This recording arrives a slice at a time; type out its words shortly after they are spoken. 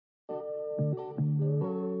Hello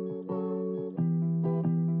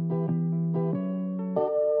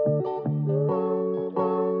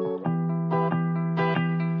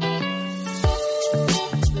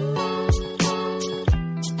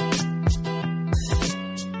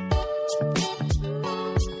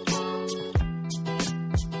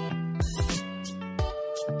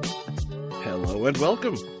and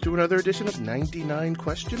welcome to another edition of 99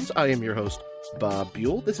 Questions. I am your host, Bob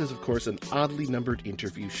Buell. This is, of course, an oddly numbered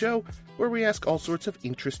interview show where we ask all sorts of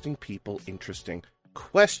interesting people interesting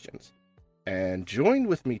questions. And joined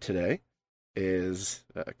with me today is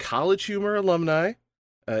College Humor alumni,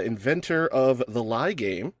 inventor of the Lie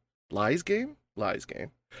Game. Lies Game? Lies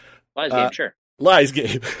Game. Lies Game, sure. Lies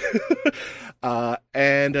Game.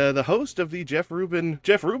 And the host of the Jeff Rubin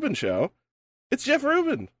Show. It's Jeff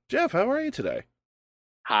Rubin. Jeff, how are you today?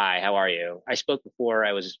 Hi, how are you? I spoke before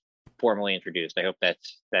I was formally introduced. I hope that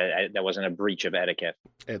wasn't a breach of etiquette.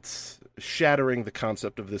 It's shattering the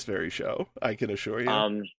concept of this very show, I can assure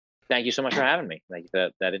you. Thank you so much for having me. Thank you for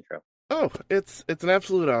that intro. Oh, it's an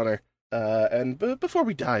absolute honor. And before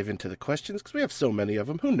we dive into the questions, because we have so many of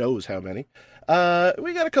them, who knows how many,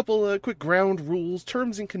 we got a couple quick ground rules,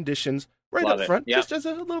 terms and conditions right up front, yep. Just as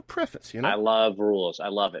a little preface, you know? I love rules. I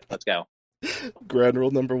love it. Let's go. Ground rule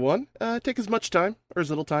number 1, take as much time or as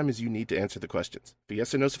little time as you need to answer the questions. If a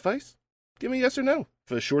yes or no suffice, give me a yes or no.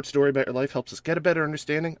 If a short story about your life helps us get a better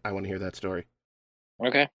understanding, I want to hear that story.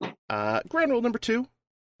 Okay. Ground rule number 2,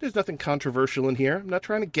 there's nothing controversial in here. I'm not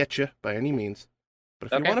trying to get you by any means.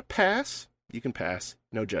 But if you want to pass, you can pass.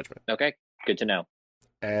 No judgment. Okay, good to know.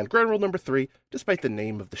 And ground rule number 3, despite the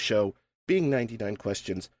name of the show being 99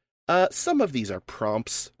 Questions, some of these are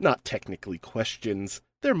prompts, not technically questions.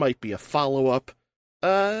 There might be a follow-up.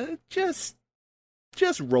 Just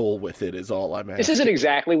roll with it is all I'm asking. This isn't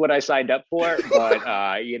exactly what I signed up for,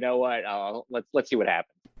 but you know what? Let's see what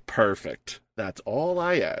happens. Perfect. That's all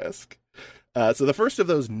I ask. So the first of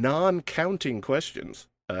those non-counting questions.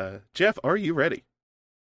 Jeff, are you ready?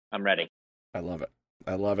 I'm ready. I love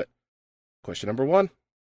it. Question number 1.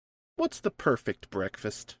 What's the perfect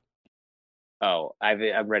breakfast? Oh,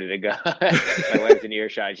 I'm ready to go. My wife's in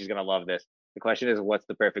earshot. She's going to love this. The question is, what's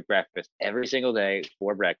the perfect breakfast? Every single day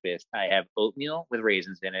for breakfast, I have oatmeal with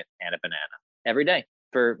raisins in it and a banana. Every day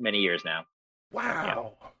for many years now.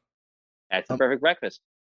 Wow. Yeah. That's the perfect breakfast.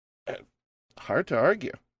 Hard to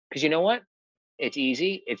argue. Because you know what? It's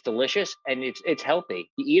easy, it's delicious, and it's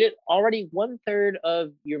healthy. You eat it, already 1/3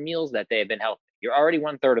 of your meals that day have been healthy. You're already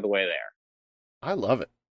 1/3 of the way there. I love it.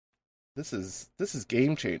 This is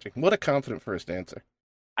game changing. What a confident first answer.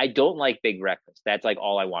 I don't like big breakfast. That's like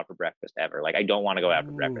all I want for breakfast ever. Like I don't want to go out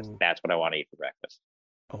for breakfast. That's what I want to eat for breakfast.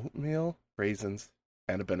 Oatmeal, raisins,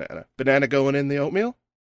 and a banana. Banana going in the oatmeal?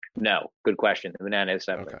 No. Good question. The banana is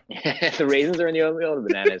separate. Okay. The raisins are in the oatmeal, the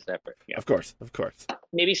banana is separate. Yeah. Of course.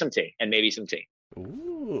 Maybe some tea.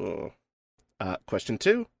 Ooh. Question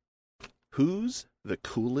 2. Who's the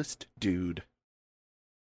coolest dude?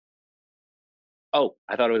 Oh,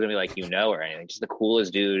 I thought it was going to be like, or anything. Just the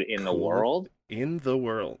coolest dude in the world? In the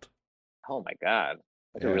world. Oh, my God.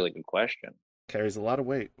 That's a really good question. Carries a lot of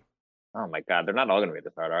weight. Oh, my God. They're not all going to be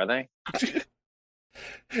this hard, are they?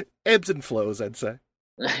 Ebbs and flows, I'd say.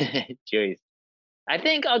 Jeez. I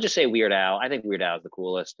think I'll just say Weird Al. I think Weird Al is the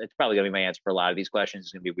coolest. It's probably going to be my answer for a lot of these questions.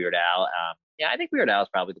 It's going to be Weird Al. I think Weird Al is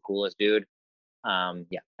probably the coolest dude. I'll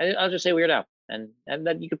just say Weird Al. And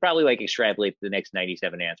then you could probably like extrapolate the next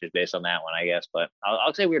 97 answers based on that one, I guess. But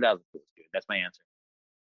I'll say Weird Al's the coolest dude. That's my answer.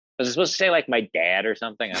 Was it supposed to say like my dad or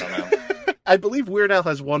something? I don't know. I believe Weird Al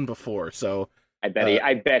has won before, so I bet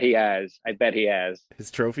he has.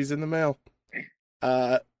 His trophy's in the mail.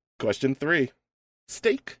 Question 3.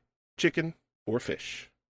 Steak, chicken, or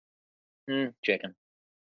fish? Chicken.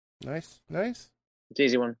 Nice. It's an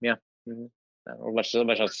easy one, yeah. Mm-hmm. Not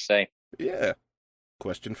much else to say. Yeah.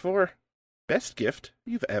 Question 4. Best gift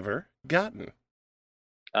you've ever gotten?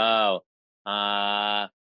 Oh, I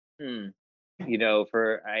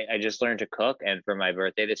just learned to cook, and for my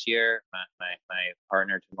birthday this year, my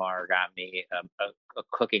partner Tamar got me a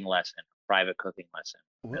cooking lesson, a private cooking lesson.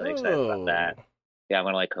 I'm really excited about that. Yeah, I'm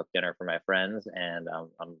gonna cook dinner for my friends, and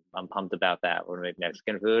I'm pumped about that. We're gonna make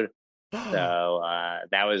Mexican food, so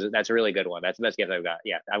that's a really good one. That's the best gift I've got.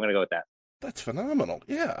 Yeah, I'm gonna go with that. That's phenomenal.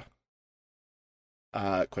 Yeah.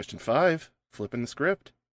 Question 5. Flipping the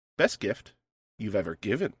script. Best gift you've ever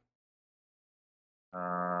given?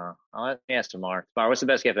 I'll let me ask Tamar. Tamar, what's the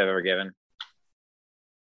best gift I've ever given?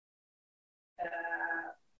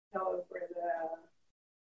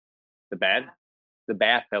 The bed? The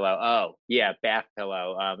bath pillow. Oh, yeah, bath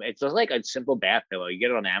pillow. It's just like a simple bath pillow. You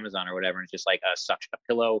get it on Amazon or whatever, and it's just like a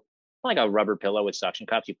pillow like a rubber pillow with suction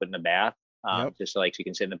cups you put in the bath, Yep. just so you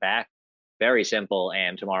can sit in the back. Very simple,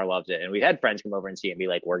 and Tamar loves it. And we had friends come over and see it and be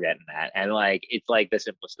like, "We're getting that," and it's like the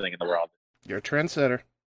simplest thing in the world. You're a trendsetter.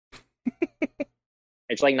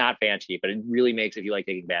 It's like not fancy, but it really makes, if you like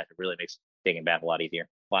taking a bath, it really makes taking a bath a lot easier,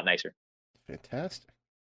 a lot nicer. Fantastic.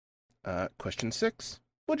 Question 6.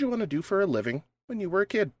 What'd you want to do for a living when you were a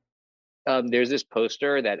kid? There's this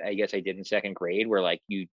poster that I guess I did in second grade where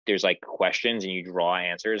there's like questions and you draw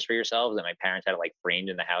answers for yourselves. And my parents had it like framed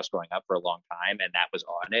in the house growing up for a long time, and that was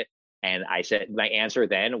on it. And I said my answer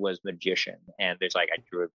then was magician. And there's like I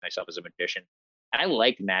drew myself as a magician. And I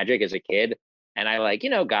liked magic as a kid. And I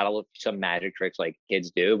got some magic tricks like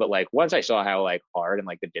kids do. But like once I saw how like hard and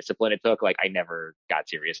like the discipline it took, like I never got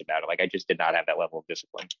serious about it. Like I just did not have that level of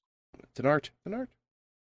discipline. It's an art. It's an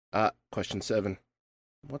art. Question 7.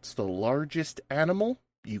 What's the largest animal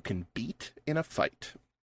you can beat in a fight?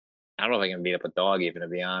 I don't know if I can beat up a dog, even to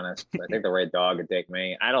be honest. I think the right dog would take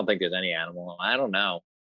me. I don't think there's any animal. I don't know.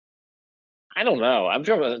 I don't know. I'm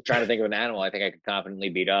trying to think of an animal I think I could confidently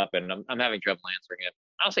beat up, and I'm having trouble answering it.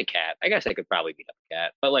 I'll say cat. I guess I could probably beat up a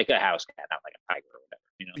cat, but like a house cat, not like a tiger or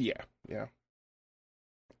whatever. Yeah,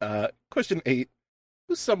 yeah. Question 8.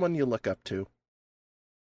 Who's someone you look up to?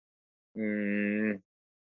 Hmm.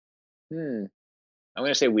 Hmm. I'm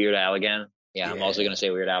gonna say Weird Al again. Yeah, I'm also Yeah. gonna say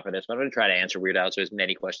Weird Al for this, but I'm gonna try to answer Weird Al so as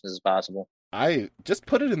many questions as possible. I just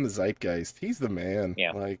put it in the zeitgeist. He's the man.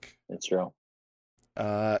 Yeah, Like, that's true.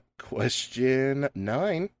 question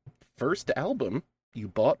 9. First album you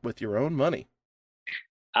bought with your own money.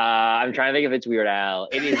 I'm trying to think if it's Weird Al.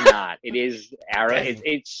 It is not. It is Ara. Dang.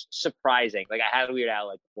 It's surprising. Like I had Weird Al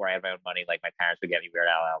like before I had my own money. Like my parents would get me Weird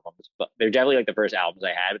Al albums, but they're definitely like the first albums I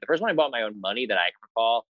had. But the first one I bought my own money that I can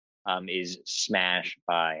recall is Smash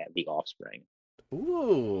by The Offspring.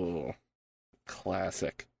 Ooh,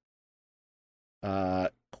 classic.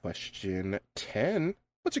 Question 10.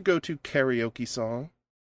 What's your go-to karaoke song?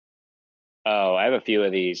 Oh, I have a few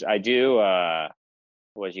of these. I do.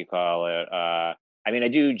 What do you call it? I mean, I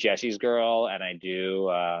do Jesse's Girl, and I do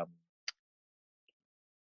uh,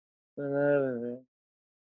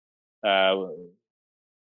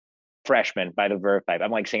 Freshman by the Verve Pipe.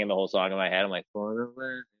 I'm like singing the whole song in my head. I'm like,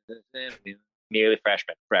 nearly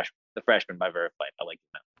freshman, the Freshman by Verve Pipe. I like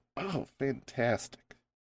that. Oh, fantastic.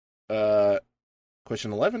 Uh,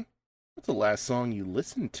 question 11. What's the last song you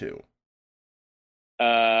listened to?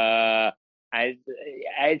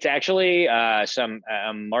 It's actually some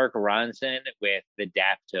Mark Ronson with the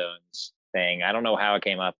Daptones thing. I don't know how it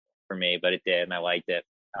came up for me, but it did, and I liked it.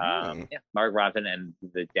 Hmm. Yeah, Mark Ronson and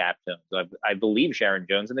the Daptones. I believe Sharon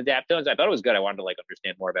Jones and the Daptones. I thought it was good. I wanted to like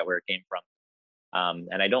understand more about where it came from.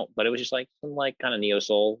 And I don't, but it was just like some like kind of neo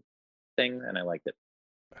soul thing, and I liked it.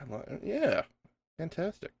 Yeah,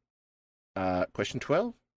 fantastic. Question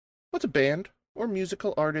 12. What's a band or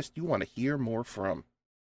musical artist you want to hear more from?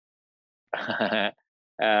 I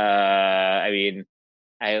mean,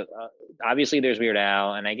 I obviously there's Weird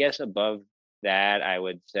Al, and I guess above that I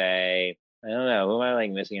would say I don't know who am I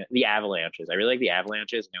like missing? The Avalanches. I really like the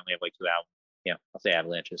Avalanches, and they only have like two albums. Yeah, I'll say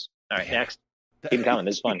Avalanches. All right, Yeah. next. Keep 'em coming.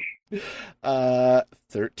 This is fun.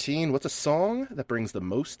 13. What's a song that brings the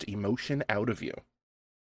most emotion out of you?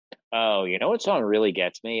 Oh, you know what song really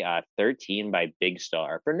gets me? 13 by Big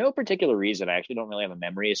Star. For no particular reason. I actually don't really have a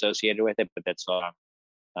memory associated with it, but that song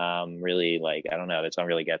really like I don't know, that song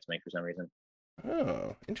really gets me for some reason.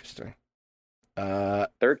 Oh, interesting. Uh,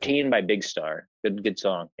 13 by Big Star. Good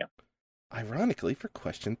song. Yeah. Ironically, for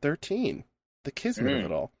question 13, the kismet of Mm.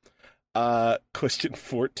 it all. Question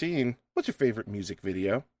 14. What's your favorite music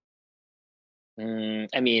video?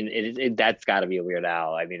 I mean, that's got to be a Weird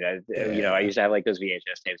Al. I mean, I Yeah. used to have like those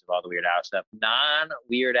VHS tapes of all the Weird Al stuff. Non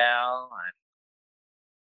Weird Al.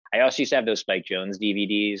 I also used to have those Spike Jones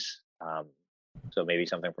DVDs. So maybe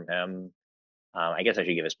something from him. I guess I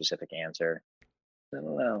should give a specific answer. I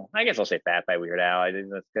don't know. I guess I'll say Fat by Weird Al. I think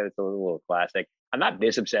that's good. It's a little classic. I'm not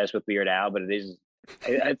this obsessed with Weird Al, but it is.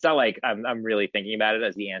 It's not like I'm really thinking about it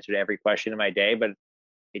as the answer to every question in my day, but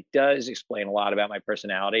it does explain a lot about my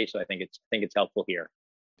personality. So I think it's helpful here.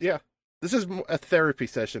 Yeah. This is a therapy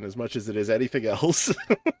session as much as it is anything else.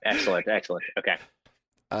 Excellent, excellent. Okay.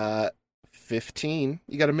 uh, 15.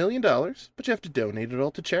 You got $1 million, but you have to donate it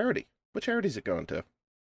all to charity. What charity is it going to?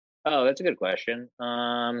 Oh, that's a good question.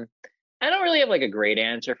 I don't really have like a great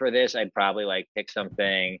answer for this. I'd probably like pick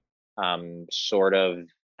something sort of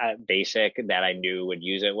basic that I knew would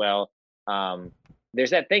use it well. Um,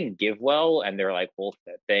 there's that thing GiveWell, and their like whole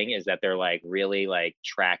thing is that they're like really like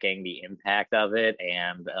tracking the impact of it,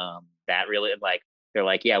 and that really like they're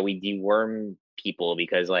like, yeah, we deworm people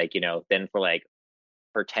because like then for like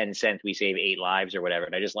for 10 cents we save 8 lives or whatever.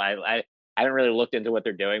 And I haven't really looked into what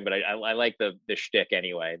they're doing, but I like the shtick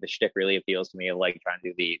anyway. The shtick really appeals to me of like trying to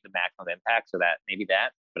do the maximum impact. So that maybe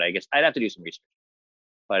that, but I guess I'd have to do some research.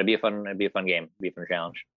 But it'd be a fun game. It'd be a fun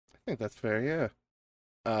challenge. I think that's fair,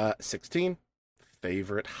 yeah. 16.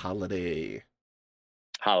 Favorite holiday?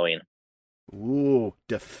 Halloween. Ooh,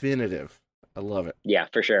 definitive. I love it. Yeah,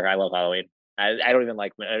 for sure. I love Halloween. I don't even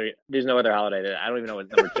like. There's no other holiday that I don't even know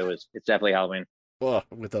what number 2 is. It's definitely Halloween. Oh,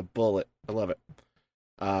 with a bullet. I love it.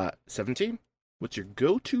 17. What's your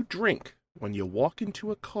go-to drink when you walk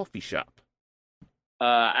into a coffee shop?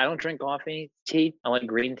 I don't drink coffee. Tea. I like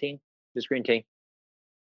green tea. Just green tea.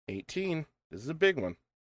 18. This is a big one.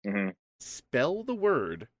 Mm-hmm. Spell the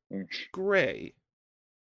word gray.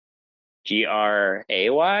 Gray.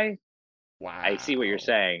 Wow. I see what you're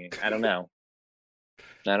saying. I don't know.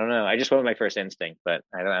 I just went with my first instinct, but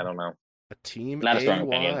I don't know. A team Not a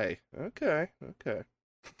strong AY. Okay.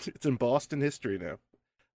 It's in Boston history now.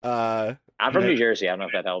 I'm from New Jersey. I don't know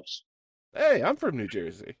if that helps. Hey, I'm from New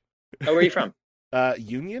Jersey. Oh, where are you from?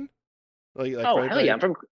 Union. Like oh, right hell yeah! I'm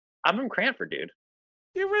from Cranford, dude.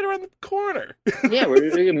 You're right around the corner. Yeah,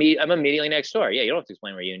 I'm immediately next door. Yeah, you don't have to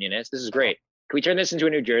explain where Union is. This is great. Can we turn this into a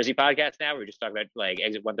New Jersey podcast now? We're just talking about like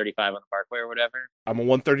exit 135 on the Parkway or whatever. I'm a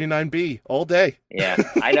 139B all day. Yeah,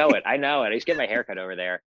 I know it. I used to get my haircut over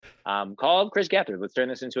there. Call Chris Gethard. Let's turn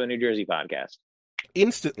this into a New Jersey podcast.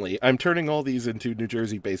 Instantly, I'm turning all these into New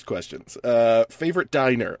Jersey-based questions. Favorite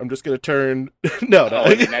diner? I'm just going to turn... no.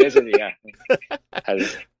 Oh, that is it, yeah. I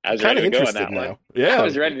was kind of ready to go on interested that now. one. Yeah. I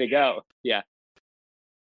was ready to go. Yeah.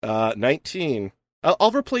 19.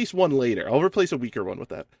 I'll replace one later. I'll replace a weaker one with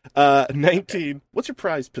that. 19. Okay. What's your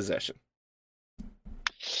prized possession?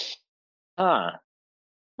 I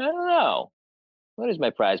don't know. What is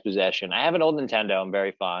my prized possession? I have an old Nintendo I'm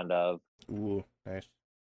very fond of. Ooh, nice.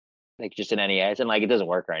 Like just an NES, and like it doesn't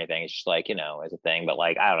work or anything. It's just like, as a thing. But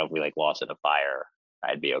like I don't know if we like lost in a fire,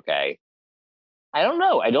 I'd be okay. I don't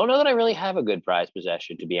know. I don't know that I really have a good prized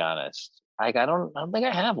possession, to be honest. Like I don't think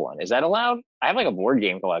I have one. Is that allowed? I have like a board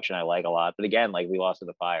game collection I like a lot, but again, like we lost in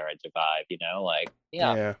the fire, I'd survive. Like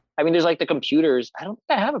yeah. I mean, there's like the computers. I don't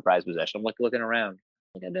think I have a prized possession. I'm like looking around.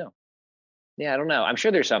 I think I do. Yeah, I don't know. I'm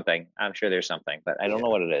sure there's something, but I don't know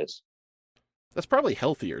what it is. That's probably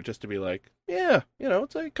healthier, just to be like, yeah,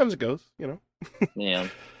 it's like it comes and goes, Yeah.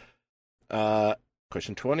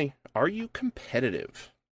 Question 20. Are you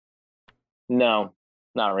competitive? No,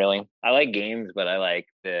 not really. I like games, but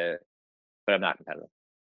but I'm not competitive.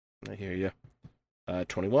 I hear you.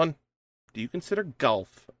 21. Do you consider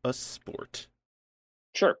golf a sport?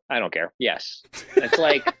 Sure. I don't care. Yes. It's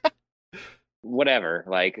like, whatever.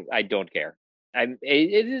 Like, I don't care.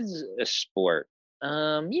 It is a sport.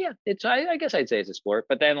 Yeah, I guess I'd say it's a sport,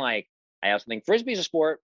 but then like, I also think Frisbee's a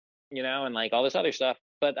sport, and like all this other stuff,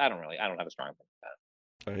 but I don't have a strong opinion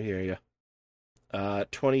about it. I hear you.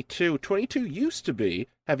 22. 22 used to be,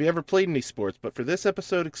 have you ever played any sports? But for this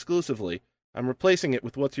episode exclusively, I'm replacing it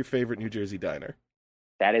with what's your favorite New Jersey diner?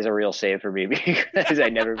 That is a real save for me because I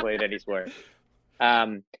never played any sport.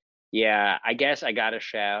 Yeah, I guess I gotta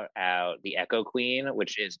shout out the Echo Queen,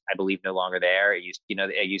 which is, I believe, no longer there. It used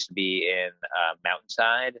to be in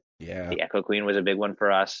Mountainside. Yeah, the Echo Queen was a big one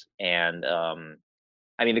for us, and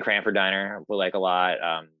I mean the Cranford Diner we like a lot.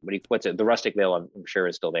 What's it? The Rustic Veil, I'm sure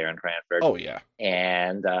is still there in Cranford. Oh yeah,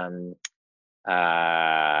 and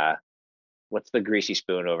what's the Greasy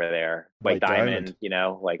Spoon over there? White Diamond. Yeah.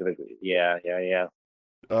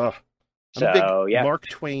 Ugh. I'm a big Mark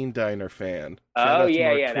Twain Diner fan. Shout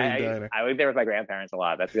I went there with my grandparents a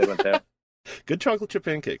lot. That's a good one too. Good chocolate chip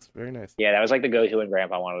pancakes, very nice. Yeah, that was like the go-to when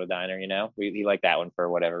Grandpa wanted a diner. He liked that one for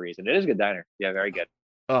whatever reason. It is a good diner. Yeah, very good.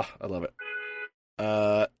 Oh, I love it.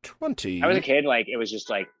 20. I was a kid. Like it was just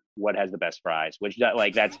like, what has the best fries? Which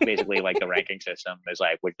like that's basically like the ranking system. Is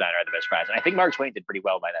like which diner had the best fries. And I think Mark Twain did pretty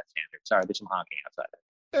well by that standard. Sorry, there's some honking outside.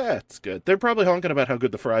 Yeah, it's good. They're probably honking about how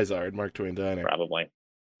good the fries are at Mark Twain Diner. Probably.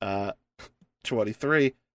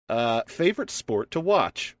 23. Favorite sport to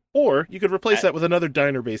watch? Or you could replace that with another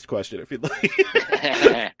diner-based question if you'd like.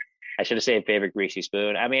 I should have said favorite Greasy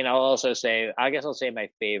Spoon. I mean, I'll say my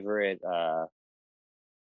favorite,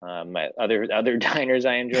 my other diners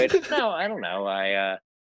I enjoyed. No, I don't know. I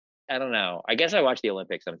don't know. I guess I watch the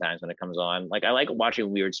Olympics sometimes when it comes on. Like I like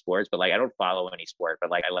watching weird sports, but like I don't follow any sport, but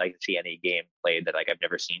like I like to see any game played that like I've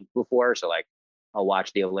never seen before. So like I'll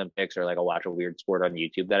watch the Olympics or like I'll watch a weird sport on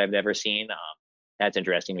YouTube that I've never seen. That's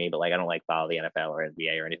interesting to me, but like I don't like follow the NFL or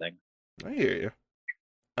NBA or anything. I hear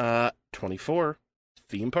you. 24.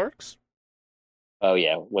 Theme parks? Oh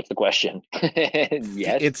yeah. What's the question?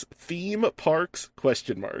 Yes. It's theme parks ?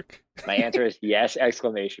 My answer is yes! !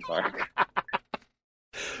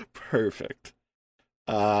 Perfect.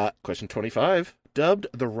 Question 25. Dubbed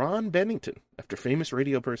the Ron Bennington after famous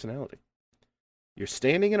radio personality. You're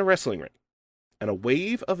standing in a wrestling ring, and a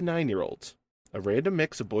wave of 9-year-olds, a random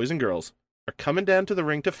mix of boys and girls, are coming down to the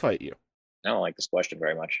ring to fight you. I don't like this question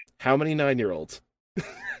very much. How many 9-year-olds?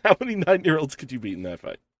 How many 9-year-olds could you beat in that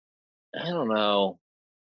fight? I don't know.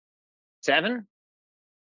 7?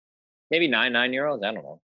 Maybe 9 9-year-olds? I don't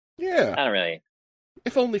know. Yeah, I don't really.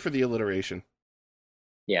 if only for the alliteration.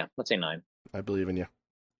 Yeah, let's say 9. I believe in you.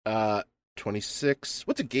 26.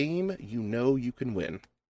 What's a game you know you can win?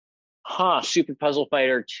 Super Puzzle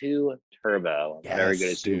Fighter 2 Turbo. I'm very good at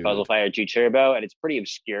Yes, Super dude. Puzzle Fighter 2 Turbo, and it's pretty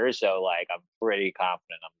obscure. So, like, I'm pretty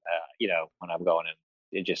confident. When I'm going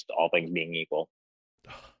in, it just all things being equal.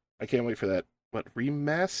 I can't wait for that. What,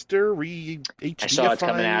 remaster? I saw it's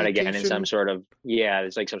coming out again in HD-ification? some sort of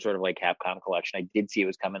it's like some sort of like Capcom collection. I did see it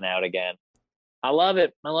was coming out again. I love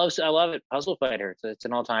it. I love it. Puzzle Fighter. It's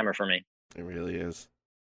an all timer for me. It really is.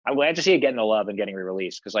 I'm glad to see it getting the love and getting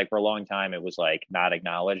re-released because like for a long time it was like not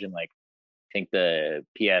acknowledged and like I think the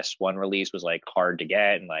PS1 release was like hard to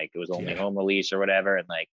get and like it was only Yeah. home release or whatever and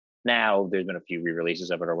like now there's been a few re-releases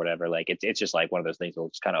of it or whatever. Like it's just like one of those things that'll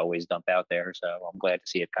just kind of always dump out there. So I'm glad to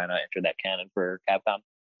see it kind of enter that canon for Capcom.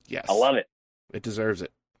 Yes. I love it. It deserves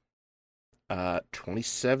it.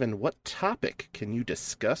 27. What topic can you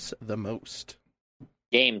discuss the most?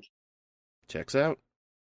 Games. Checks out.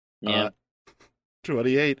 Yeah.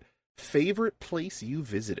 28. Favorite place you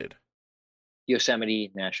visited?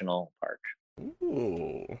 Yosemite National Park.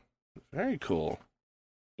 Ooh, very cool.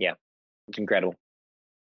 It's incredible.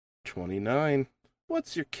 29.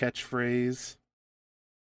 What's your catchphrase?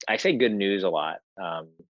 I say good news a lot.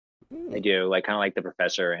 Ooh, I do like kind of like the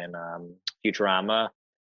professor in Futurama.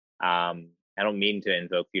 I don't mean to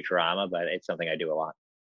invoke Futurama, but it's something I do a lot.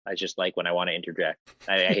 I just like when I want to interject.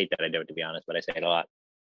 I hate that I do it to be honest, but I say it a lot.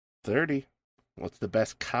 30. What's the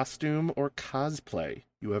best costume or cosplay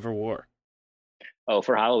you ever wore? Oh,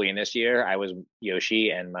 for Halloween this year, I was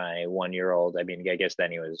Yoshi, and my 1 year old. I mean, I guess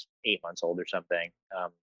then he was 8 months old or something.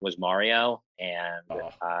 Was Mario, and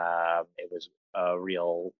Oh, it was a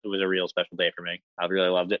real special day for me. I really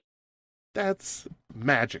loved it. that's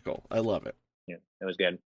magical. I love it. Yeah, it was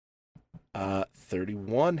good.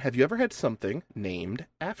 31. Have you ever had something named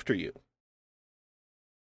after you?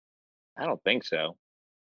 I don't think so.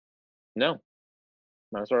 No,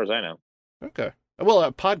 not as far as I know. Okay. Well,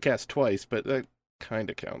 a podcast twice, but that kind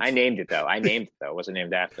of counts. I named it though. It wasn't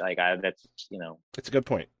named after. That's It's a good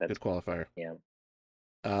point. That's- Good qualifier. yeah.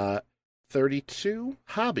 32.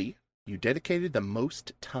 Hobby you dedicated the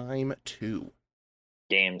most time to?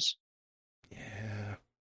 Games. Yeah.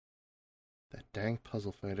 That dang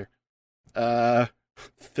puzzle fighter.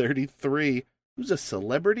 33. Who's a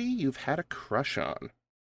celebrity you've had a crush on?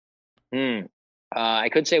 I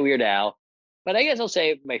could say Weird Al, but I guess I'll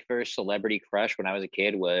say my first celebrity crush when I was a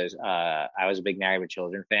kid was I was a big Married with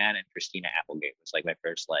Children fan, and Christina Applegate was like my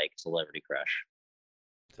first like celebrity crush.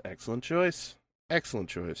 Excellent choice. Excellent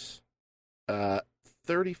choice.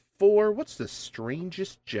 34. What's the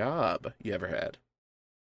strangest job you ever had?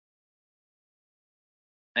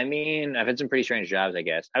 I mean, I've had some pretty strange jobs, I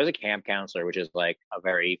guess. I was a camp counselor, which is like a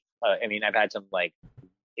very, I mean, I've had some like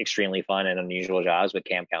extremely fun and unusual jobs, but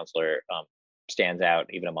camp counselor stands out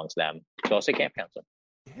even amongst them. So I'll say camp counselor.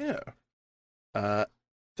 Yeah.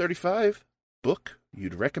 35. Book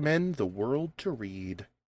you'd recommend the world to read.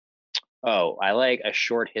 Oh, I like A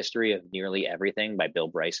Short History of Nearly Everything by Bill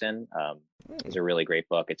Bryson. It's a really great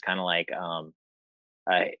book. It's kind of like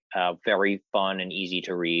a very fun and easy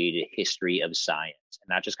to read history of science, and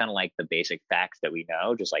not just kind of like the basic facts that we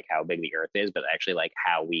know, just like how big the Earth is, but actually like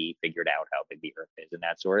how we figured out how big the Earth is and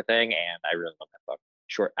that sort of thing. And I really love that book.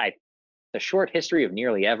 The Short History of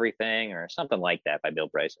Nearly Everything, or something like that, by Bill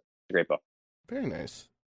Bryson. It's a great book. Very nice.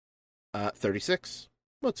 36.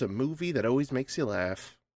 What's a movie that always makes you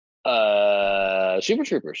laugh? Super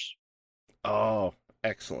Troopers. Oh,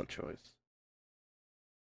 excellent choice.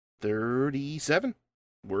 37.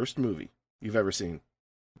 Worst movie you've ever seen.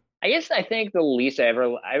 I think the least I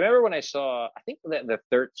remember when I saw, I think the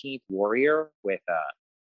 13th Warrior with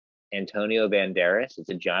Antonio Banderas. It's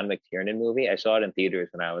a John McTiernan movie. I saw it in theaters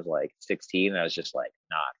when I was like 16, and I was just like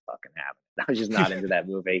not fucking having it. I was just not into that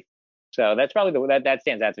movie. So that's probably that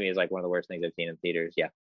stands out to me as like one of the worst things I've seen in theaters. Yeah.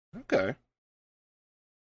 Okay.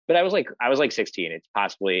 But I was like 16. It's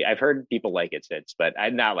possibly, I've heard people like it since, but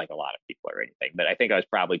I'm not like a lot of people or anything. But I think I was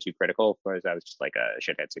probably too critical because I was just like a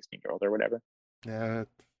shithead 16-year-old or whatever. Yeah,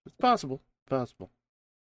 it's possible. Possible.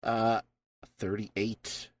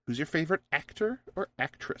 38. Who's your favorite actor or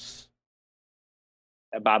actress?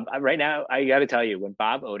 Bob, right now, I got to tell you, when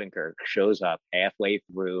Bob Odenkirk shows up halfway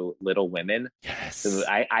through Little Women, Yes.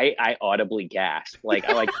 I audibly gasped. Like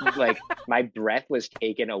my breath was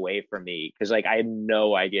taken away from me because like I had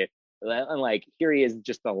no idea. And like here he is,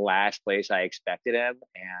 just the last place I expected him,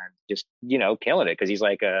 and just killing it because he's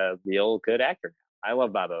like a real good actor. I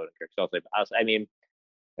love Bob Odenkirk. So I mean,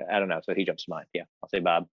 I don't know. So he jumps to mind. Yeah, I'll say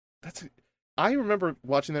Bob. That's. I remember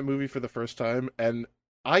watching that movie for the first time, and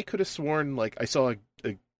I could have sworn like I saw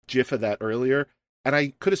a GIF of that earlier, and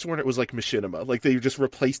I could have sworn it was like Machinima, like they just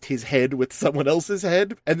replaced his head with someone else's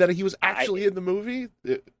head, and then he was actually in the movie.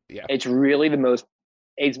 Yeah, It's really the most.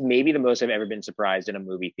 It's maybe the most I've ever been surprised in a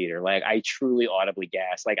movie theater. Like I truly audibly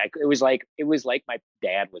gasped. Like it was like my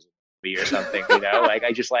dad was in the movie or something. Like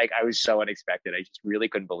I was so unexpected. I just really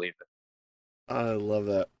couldn't believe it. I love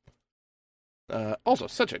that. Also,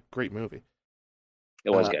 such a great movie. It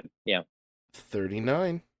was Uh, good. Yeah.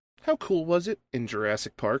 39. How cool was it in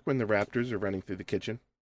Jurassic Park when the raptors are running through the kitchen?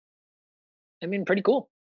 I mean, pretty cool.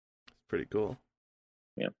 Pretty cool.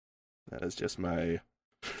 Yeah. That is just my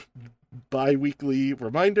bi-weekly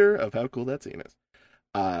reminder of how cool that scene is.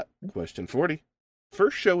 Question 40.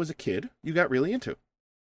 First show as a kid you got really into?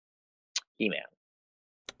 He-Man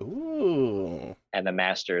Ooh, and the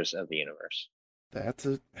Masters of the Universe. that's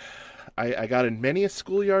a. I got in many a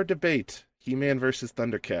schoolyard debate, He-Man versus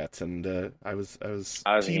Thundercats, and I was I was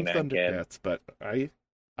a Team He-Man kid. Thundercats, but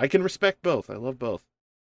I can respect both. I love both.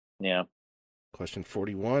 Yeah. Question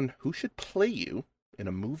 41. Who should play you in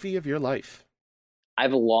a movie of your life?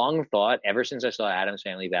 I've long thought ever since I saw Adam's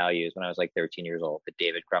Family Values when I was like 13 years old that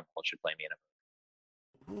David Krumholtz should play me in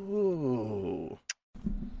a Ooh.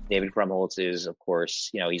 David Krumholtz is, of course,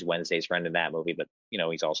 he's Wednesday's friend in that movie, but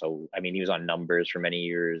he's also, I mean, he was on Numbers for many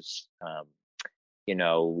years.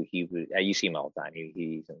 You see him all the time.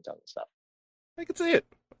 He's in tons of stuff. I could see it.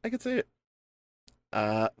 I could see it.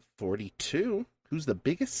 42. Who's the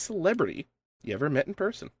biggest celebrity you ever met in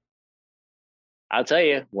person? I'll tell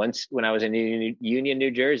you, once when I was in Union,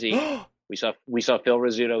 New Jersey, we saw Phil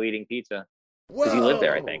Rizzuto eating pizza because he lived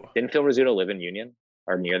there. I think Whoa! didn't Phil Rizzuto live in Union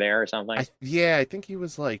or near there or something? Yeah, I think he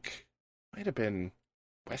was like, might have been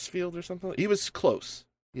Westfield or something. He was close.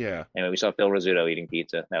 Yeah, Anyway, we saw Phil Rizzuto eating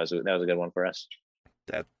pizza. That was a good one for us.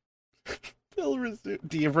 that Phil Rizzuto.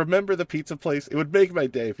 Do you remember the pizza place? It would make my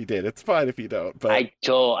day if you did. It's fine if you don't, but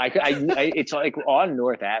It's like on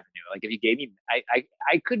North Avenue. Like if you gave me,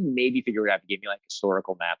 I could maybe figure it out if you gave me like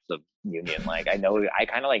historical maps of Union. Like I know, I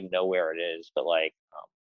kind of like know where it is, but like,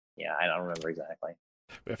 yeah, I don't remember exactly.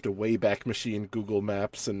 we have to Wayback Machine Google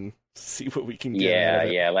Maps and see what we can get out Yeah, of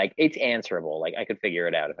it. yeah, like it's answerable. Like I could figure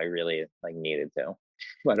it out if I really like needed to,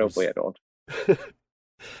 but hopefully I don't.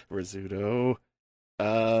 Rizzuto.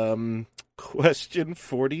 Question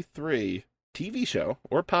 43. TV show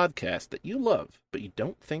or podcast that you love, but you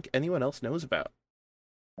don't think anyone else knows about?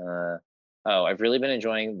 Uh, oh, I've really been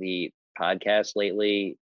enjoying the podcast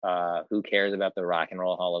lately. Who cares about the Rock and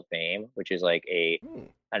Roll Hall of Fame, which is like a Hmm.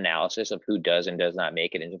 analysis of who does and does not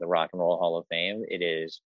make it into the Rock and Roll Hall of Fame. It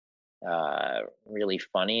is really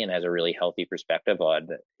funny and has a really healthy perspective on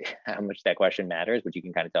how much that question matters, which you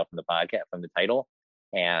can kind of tell from the podcast, from the title.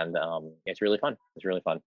 And it's really fun. It's really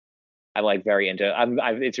fun. I'm like very into.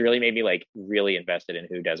 It's really made me like really invested in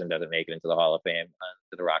who doesn't make it into the Hall of Fame,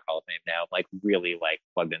 to the Rock Hall of Fame now. I'm like really like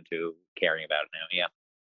plugged into caring about it now. Yeah,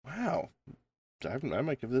 Wow. I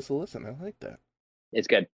might give this a listen. I like that. it's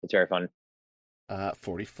good. It's very fun.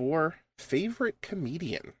 44. Favorite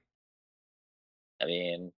comedian? I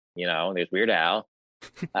mean, there's Weird Al.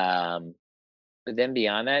 Um, but then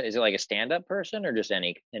beyond that, is it like a stand-up person or just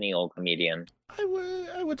any old comedian?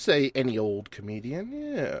 I would say any old comedian.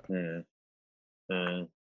 Yeah. Hmm.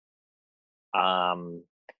 Hmm. Um,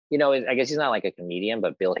 I guess he's not like a comedian,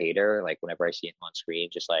 but Bill Hader, like whenever I see him on screen,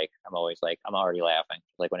 just like I'm always like I'm already laughing.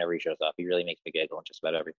 Like whenever he shows up, he really makes me giggle on just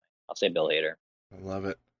about everything. I'll say Bill Hader. I love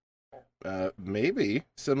it. Maybe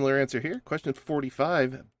similar answer here. Question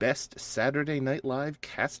 45. Best Saturday Night Live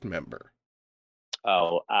cast member.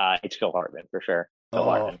 Oh, it's Phil Hartman for sure. Phil Oh,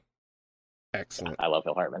 Hartman. excellent. I love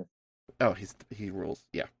Phil Hartman. Oh, he rules.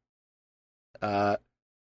 Yeah. Uh,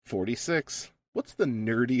 46. What's the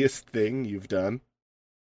nerdiest thing you've done?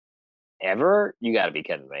 Ever? You got to be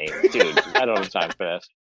kidding me, dude. I don't have time for this.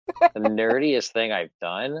 The nerdiest thing I've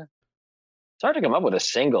done. It's hard to come up with a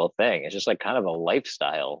single thing. It's just like kind of a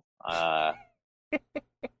lifestyle. What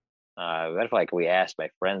if like we asked my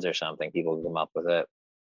friends or something, people would come up with it.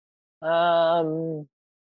 Um,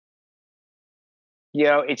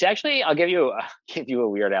 it's actually I'll give you a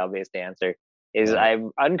Weird Al based answer. Is Love it. I've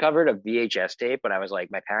uncovered a VHS tape when I was like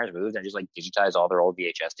my parents moved and just like digitized all their old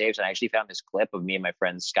VHS tapes and I actually found this clip of me and my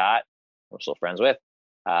friend Scott, we're still friends with.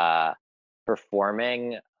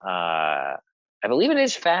 performing, I believe it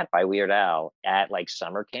is Fat by Weird Al at like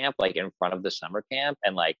summer camp, like in front of the summer camp.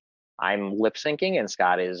 And like I'm lip syncing and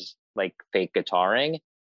Scott is like fake guitaring.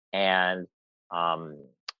 And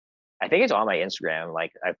I think it's on my Instagram.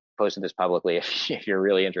 Like I posted this publicly if you're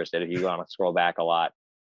really interested, if you want to scroll back a lot.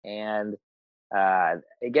 And I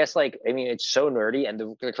guess like, I mean, it's so nerdy. And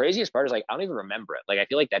the craziest part is like, I don't even remember it. Like, I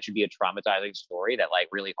feel like that should be a traumatizing story that like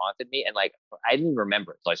really haunted me. And like, I didn't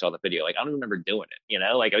remember it until I saw the video. Like, I don't remember doing it, you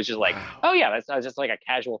know, like, I was just like, Wow. oh yeah, that's just like a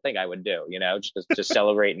casual thing I would do, you know, just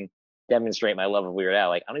celebrate and demonstrate my love of Weird Al.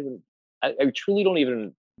 Like, I truly don't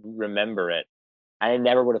even remember it. I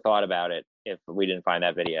never would have thought about it if we didn't find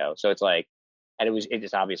that video. So it's like, and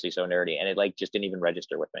it's obviously so nerdy and it like just didn't even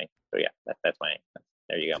register with me. So yeah,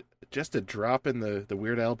 there you go. Just a drop in the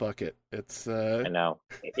Weird Al bucket. It's I know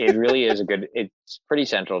it really is it's pretty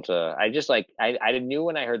central to, I just like, I knew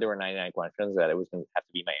when I heard there were 99 questions that it was going to have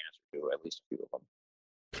to be my answer to at least a few of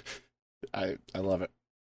them. I love it.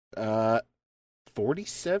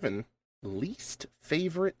 47, least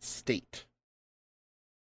favorite state.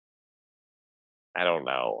 I don't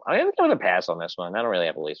know. I'm going to pass on this one. I don't really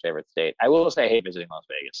have a least favorite state. I will say I hate visiting Las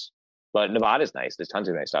Vegas, but Nevada's nice. There's tons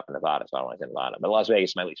of nice stuff in Nevada, so I don't like Nevada. But Las Vegas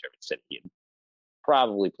is my least favorite city.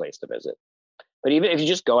 Probably place to visit. But even if you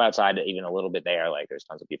just go outside even a little bit there, like there's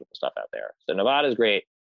tons of beautiful stuff out there. So Nevada's great.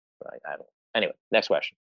 But I don't. Anyway, next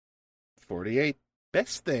question. 48,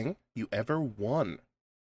 best thing you ever won.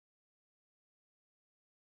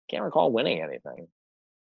 Can't recall winning anything.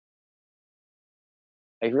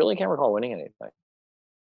 I really can't recall winning anything.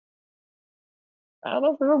 I don't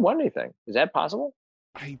know if I've ever won anything. Is that possible?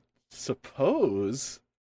 I suppose.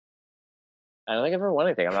 I don't think I've ever won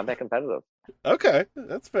anything. I'm not that competitive. Okay,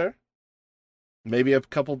 that's fair. Maybe a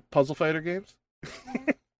couple Puzzle Fighter games?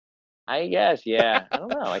 I guess, yeah. I don't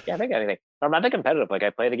know. I can't think of anything. I'm not that competitive. Like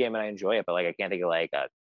I play the game and I enjoy it, but like I can't think of like a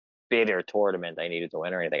bitter tournament I needed to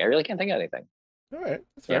win or anything. I really can't think of anything. All right,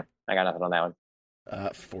 that's fair. Yeah, I got nothing on that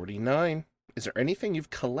one. 49. Is there anything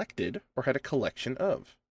you've collected or had a collection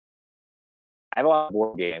of? I have a lot of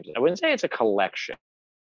board games. I wouldn't say it's a collection.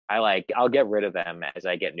 I'll get rid of them as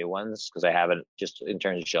I get new ones because I haven't, just in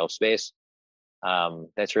terms of shelf space.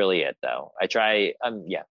 That's really it though. I try,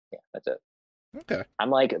 yeah, that's it. Okay. I'm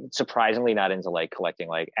like surprisingly not into like collecting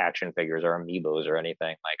like action figures or amiibos or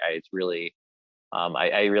anything. Like it's really,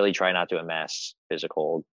 I really try not to amass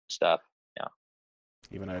physical stuff. Yeah.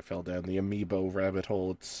 Even I fell down the amiibo rabbit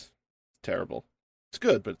hole. It's terrible. It's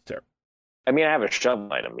good, but it's terrible. I mean, I have a Shovel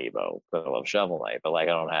Knight amiibo because I love Shovel Knight, but like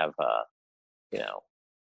I don't have, I don't.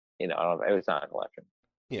 It's not a collection.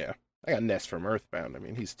 Yeah, I got Ness from Earthbound. I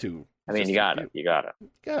mean, he's too. I mean, you got it. You got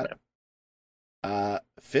it.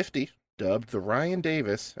 50, dubbed the Ryan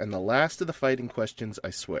Davis and the last of the fighting questions. I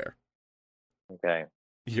swear. Okay.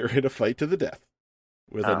 You're in a fight to the death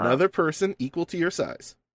with another person equal to your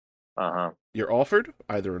size. You're offered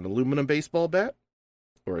either an aluminum baseball bat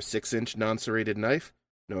or a 6-inch non-serrated knife.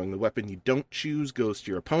 Knowing the weapon you don't choose goes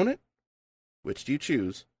to your opponent. Which do you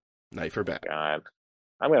choose? Knife or bat? God.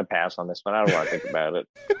 I'm going to pass on this one. I don't want to think about it.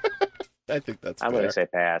 I think that's I'm fair. going to say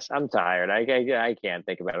pass. I'm tired. I can't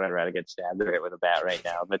think about it. I'd rather get stabbed or hit with a bat right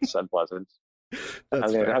now. That's unpleasant.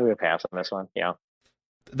 I'm going to pass on this one. Yeah.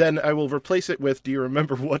 Then I will replace it with, do you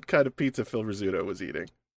remember what kind of pizza Phil Rizzuto was eating?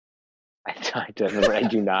 I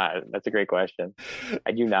do not. That's a great question.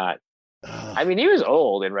 I do not. I mean, he was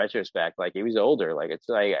old in retrospect. Like, he was older. Like, it's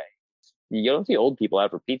like, you don't see old people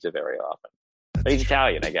out for pizza very often. But he's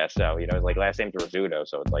Italian, I guess. So, his like last name's Rizzuto.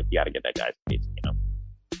 So it's like, you got to get that guy's pizza,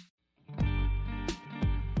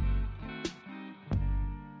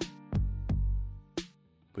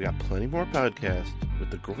 We got plenty more podcasts with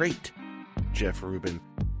the great Jeff Rubin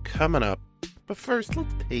coming up. But first,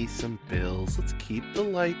 let's pay some bills. Let's keep the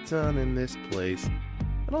lights on in this place.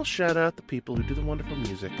 And I'll shout out the people who do the wonderful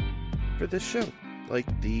music for this show.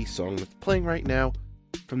 Like the song that's playing right now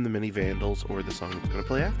from the Mini Vandals, or the song that's going to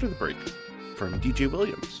play after the break from DJ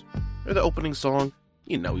Williams. Or the opening song,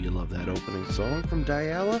 you know you love that opening song from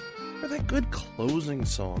Diala. Or that good closing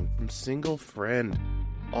song from Single Friend.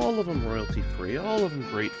 All of them royalty-free, all of them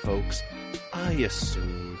great folks, I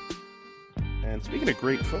assume. And speaking of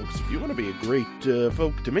great folks, if you want to be a great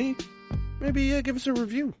folk to me, maybe give us a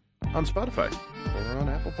review on Spotify or on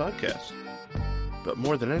Apple Podcasts. But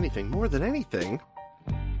more than anything,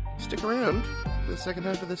 stick around for the second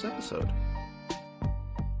half of this episode.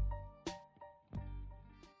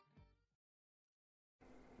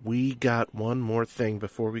 We got one more thing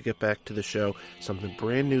before we get back to the show. Something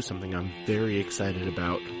brand new, something I'm very excited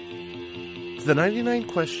about. It's the 99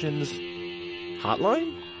 Questions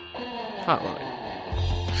Hotline?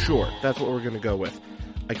 Hotline. Sure, that's what we're going to go with.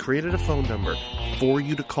 I created a phone number for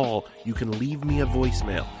you to call. You can leave me a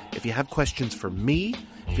voicemail. If you have questions for me,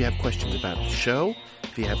 if you have questions about the show,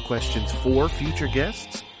 if you have questions for future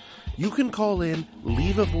guests, you can call in,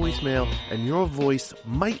 leave a voicemail, and your voice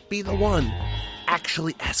might be the one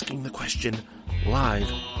actually asking the question live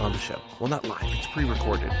on the show. Well, not live, it's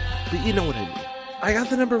pre-recorded, but you know what I mean. I got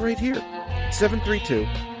the number right here,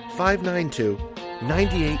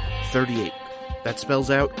 732-592-9838. That spells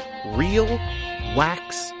out Real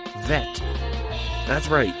Wax Vet. That's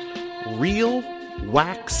right, Real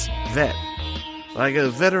Wax Vet. Like a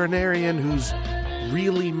veterinarian who's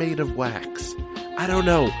really made of wax. I don't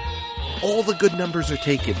know. All the good numbers are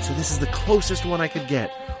taken, so this is the closest one I could get.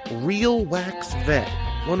 Real Wax Vet.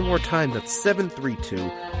 One more time, that's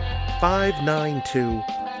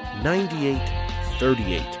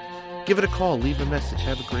 732-592-9838. Give it a call, leave a message.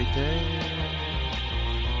 Have a great day.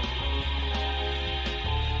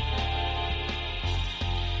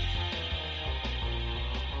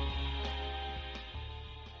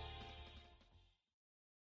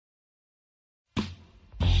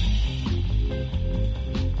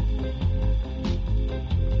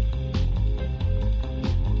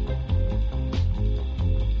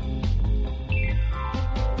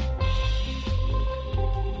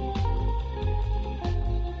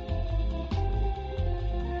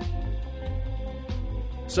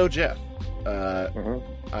 So, Jeff,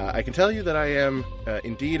 I can tell you that I am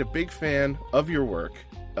indeed a big fan of your work.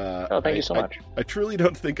 Thank you so much. I truly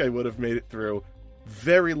don't think I would have made it through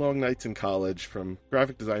very long nights in college from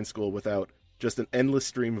graphic design school without just an endless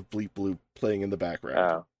stream of Bleep Bloop playing in the background.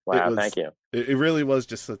 Oh, wow, thank you. It really was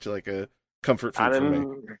just such like a comfort food for me.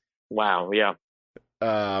 Wow, yeah.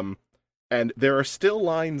 And there are still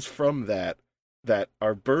lines from that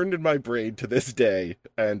are burned in my brain to this day.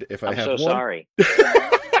 And if I'm so sorry.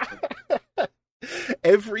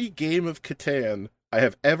 Every game of Catan I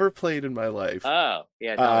have ever played in my life. Oh,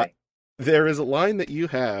 yeah, tell me. There is a line that you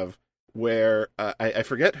have where I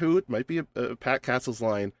forget who, it might be a Pat Castle's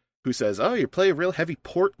line, who says, "Oh, you play a real heavy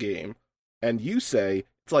port game," and you say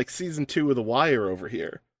it's like season 2 of The Wire over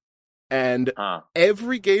here. And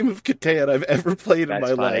every game of Catan I've ever played in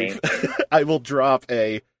my life, I will drop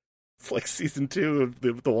it's like season 2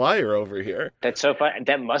 of the Wire over here. That's so fun.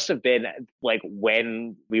 That must have been like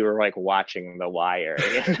when we were like watching The Wire,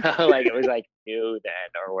 you know, like it was like new then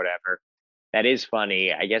or whatever. That is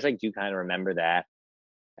funny. I guess I do kind of remember that.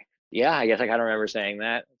 Yeah, I guess I kind of remember saying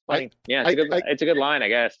that. Funny. It's a good line, I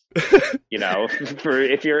guess. You know, for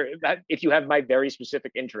if you have my very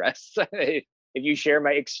specific interests, if you share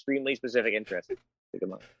my extremely specific interests, it's a good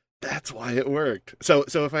line. That's why it worked. So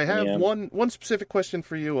if I have one specific question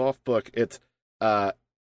for you off book, it's what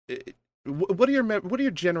are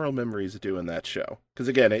your general memories of doing that show? Because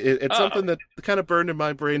again, it's something that kind of burned in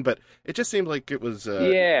my brain, but it just seemed like it was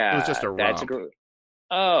it was just a romp.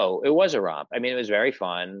 It was a romp. I mean, it was very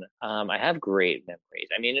fun. I have great memories.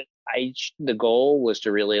 I mean, the goal was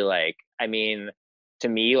to really to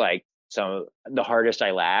me, the hardest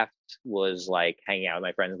I laughed was like hanging out with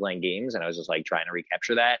my friends playing games, and I was just like trying to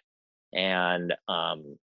recapture that. And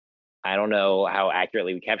I don't know how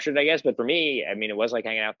accurately we captured it, I guess, but for me, I mean, it was like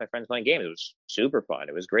hanging out with my friends playing games. It was super fun.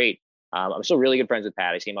 It was great. I'm still really good friends with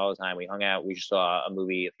Pat. I see him all the time. We hung out. We just saw a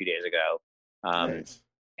movie a few days ago. Nice.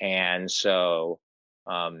 And so,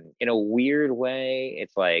 in a weird way,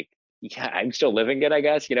 it's like, yeah, I'm still living it, I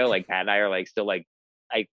guess, you know, like Pat and I are like still like,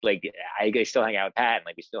 I still hang out with Pat, and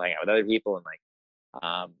like we still hang out with other people and like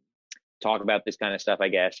talk about this kind of stuff, I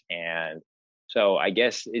guess. And so I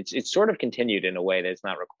guess it's sort of continued in a way that it's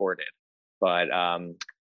not recorded, but I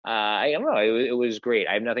don't know. It was great.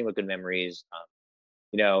 I have nothing but good memories.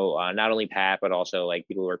 You know, not only Pat, but also like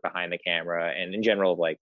people who work behind the camera, and in general,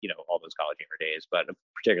 like, you know, all those college gamer days, but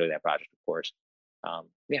particularly that project, of course. I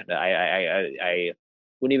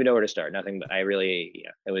wouldn't even know where to start. Nothing, but it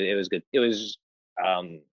was good. It was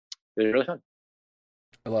really fun.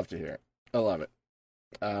 I love to hear it. I love it.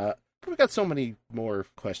 We got so many more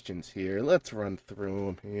questions here. Let's run through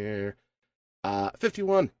them here.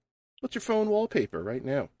 51. What's your phone wallpaper right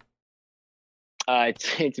now?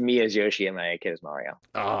 It's me as Yoshi and my kid as Mario.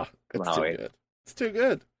 It's too good. It's too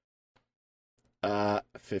good.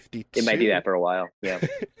 52. It might do that for a while. Yeah.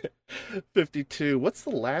 52. What's the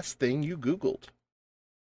last thing you Googled?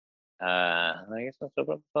 I guess that's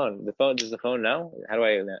the phone. The phone. Does the phone know? How do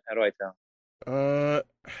I tell? I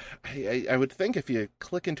would think if you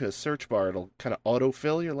click into a search bar, it'll kind of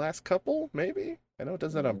autofill your last couple, maybe? I know it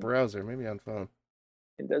does that on browser, maybe on phone.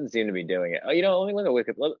 It doesn't seem to be doing it. Oh, you know, let me look at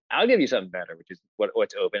Wikipedia. I'll give you something better, which is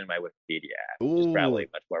what's open in my Wikipedia app, which is probably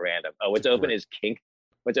much more random. Oh, what's open is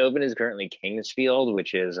currently Kingsfield,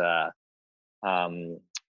 which is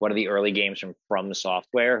one of the early games from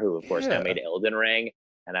Software, who of course now Yeah, made Elden Ring.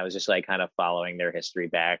 And I was just like kind of following their history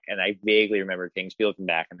back. And I vaguely remember Kingsfield from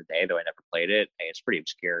back in the day, though I never played it. It's pretty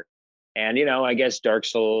obscure. And I guess Dark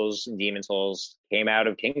Souls and Demon Souls came out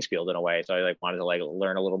of Kingsfield in a way. So I like wanted to like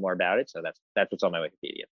learn a little more about it. So that's what's on my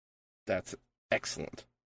Wikipedia. that's excellent.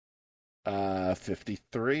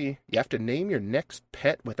 53. You have to name your next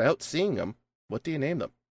pet without seeing them. What do you name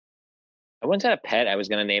them? I once had a pet. I was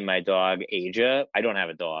going to name my dog Aja. I don't have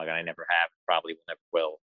a dog, and I never have. Probably will never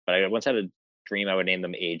will. But I once had a dream I would name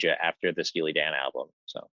them Aja after the Steely Dan album.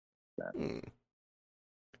 So, Hmm.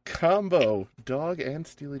 Combo dog and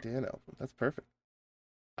Steely Dan album. That's perfect.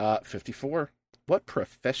 54. What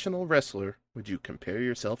professional wrestler would you compare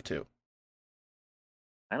yourself to?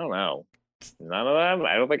 I don't know. None of them.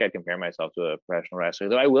 I don't think I'd compare myself to a professional wrestler.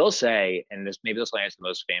 Though I will say, and this line is the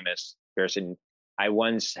most famous person. I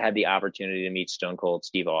once had the opportunity to meet Stone Cold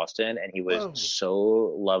Steve Austin, and he was Whoa,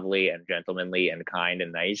 so lovely and gentlemanly and kind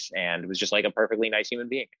and nice, and was just like a perfectly nice human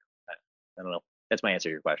being. I don't know. That's my answer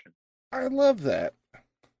to your question. I love that.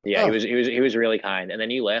 Yeah, he Oh, was he was really kind. And then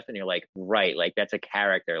you laugh and you're like, right, like that's a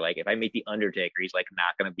character. Like if I meet the Undertaker, he's like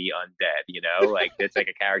not gonna be undead. Like it's like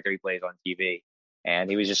a character he plays on TV. And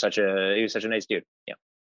he was such a nice dude. Yeah.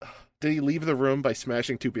 did he leave the room by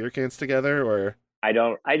smashing two beer cans together, or? I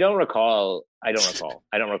don't recall. I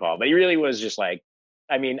don't recall. But he really was just like,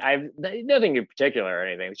 I mean, I've nothing in particular or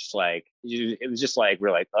anything. It's just like it was just like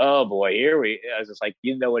we're like, oh boy, here we. I was just like,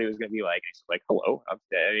 you know what he was gonna be like. He's like, hello. I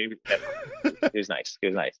mean, it was nice. It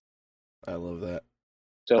was nice. I love that.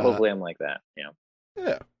 So Uh, hopefully I'm like that.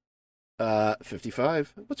 yeah.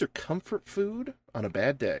 55. What's your comfort food on a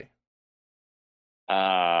bad day?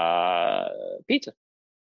 Pizza.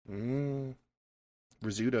 Mm,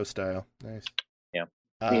 risotto style. Nice. Yeah.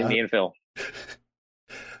 Uh, Me and Phil.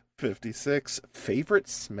 56. Favorite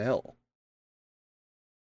smell?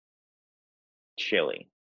 Chili.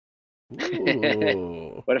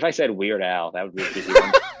 Ooh. What if I said Weird Al? That would be a tricky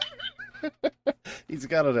one. He's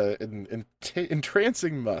got an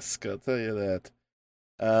entrancing musk, I'll tell you that.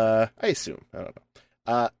 I assume. I don't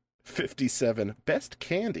know. 57. Best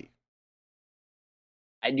candy.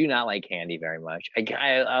 I do not like candy very much.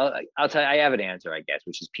 I'll tell you, I have an answer, I guess,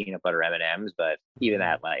 which is peanut butter M&Ms. But even Mm,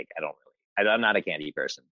 that, like, I don't really. I'm not a candy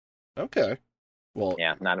person. okay. Well,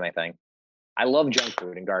 Yeah, not my thing. I love junk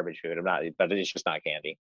food and garbage food. I'm not, but it's just not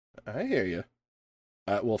candy. I hear you.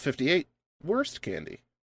 Well, 58. Worst candy.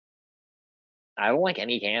 I don't like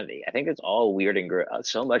any candy. I think it's all weird and gross.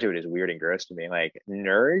 So much of it is weird and gross to me. Like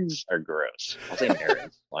nerds are gross. I'll say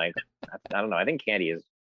nerds. Like I don't know. I think candy is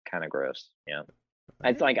kind of gross. Yeah. I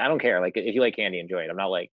I, like. I don't care. Like if you like candy, enjoy it. I'm not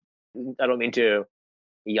like. I don't mean to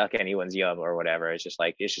yuck anyone's yum or whatever. It's just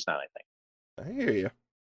like it's just not my thing. I hear you.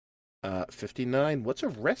 59. What's a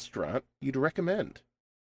restaurant you'd recommend?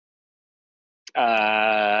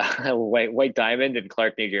 White Diamond in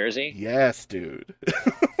Clark, New Jersey. Yes, dude.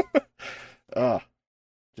 Ah,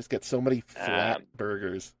 just get so many flat Um,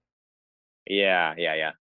 burgers. yeah.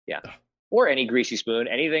 Or any Greasy Spoon,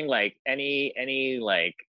 anything like any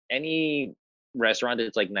restaurant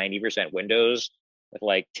that's like 90% windows with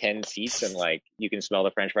like 10 seats and like you can smell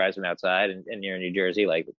the French fries from outside and you're in New Jersey,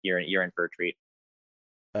 like you're in for a treat.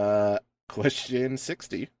 Uh, question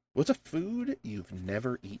 60. What's a food you've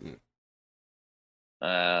never eaten?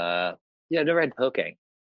 Uh, yeah, I've never had poke.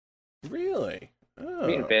 Really? I'm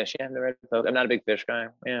eating Oh, fish. Yeah, I've never had poke. I'm not a big fish guy.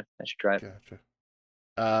 Yeah, I should try it.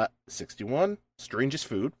 gotcha. 61. Strangest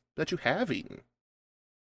food that you have eaten.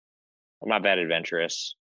 I'm not that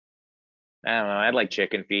adventurous. I don't know. I'd like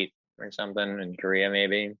chicken feet or something in Korea,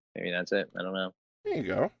 maybe. Maybe that's it. I don't know. There you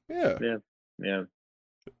go. Yeah. Yeah,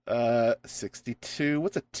 yeah. 62.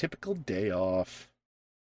 What's a typical day off?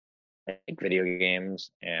 I think video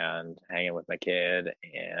games and hanging with my kid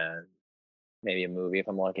and maybe a movie if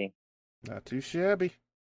I'm lucky. Not too shabby.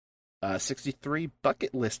 63.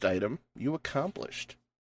 Bucket list item you accomplished.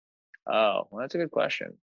 Oh, well, that's a good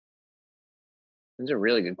question. That's a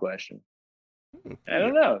really good question. I There you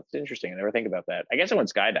don't know. It's interesting. I never think about that. I guess I went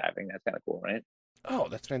skydiving. That's kind of cool, right? go. Oh,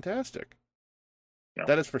 that's fantastic. No,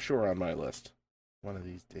 That is for sure on my list. One of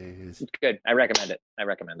these days. it's good. I recommend it. I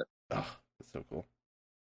recommend it. Oh, that's so cool.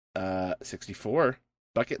 64.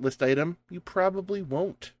 Bucket list item you probably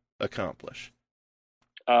won't accomplish.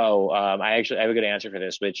 Oh, I have a good answer for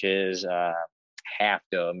this, which is Half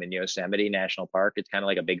Dome in Yosemite National Park. It's kind of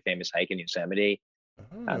like a big famous hike in Yosemite.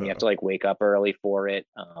 You have Oh, to like wake up early for it.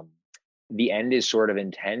 The end is sort of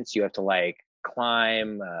intense. You have to like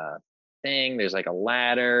climb thing. There's like a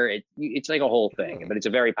ladder. It's like a whole thing, oh. but it's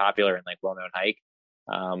a very popular and like well known hike.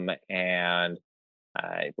 And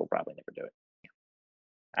I will probably never do it.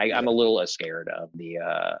 I'm Yeah, a little scared of the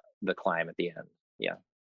climb at the end. Yeah.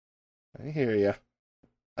 I hear you.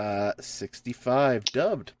 65,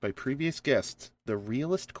 dubbed by previous guests the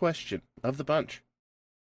realest question of the bunch.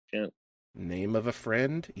 Shoot. Name of a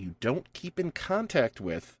friend you don't keep in contact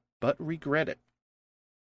with, but regret it.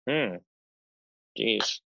 Hmm.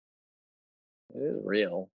 Jeez. It is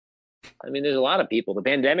real. I mean, there's a lot of people. The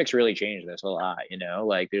pandemic's really changed this a lot, you know?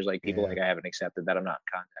 Like there's like people Yeah. like I haven't accepted that I'm not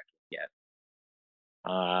in contact with yet.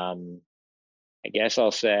 I guess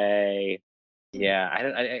I'll say, yeah,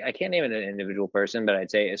 I can't name an individual person, but I'd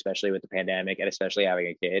say especially with the pandemic and especially having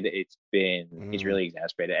a kid, it's Mm, really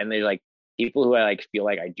exacerbated. And there's like people who I like feel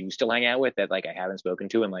like I do still hang out with that like I haven't spoken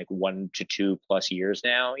to in like 1 to 2 plus years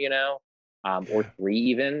now, you know, or yeah, three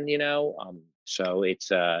even, you know. So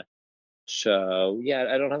so yeah,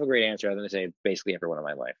 I don't have a great answer other than to say basically everyone in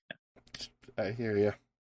my life. I hear you.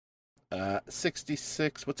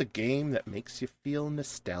 66, what's a game that makes you feel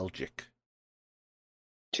nostalgic?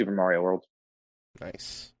 Super Mario World.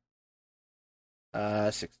 Nice.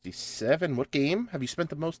 67, what game have you spent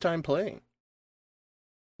the most time playing?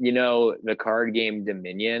 You know, the card game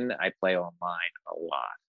Dominion, I play online a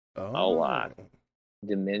lot, a lot. Oh,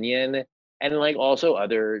 Dominion, and like also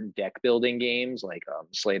other deck building games like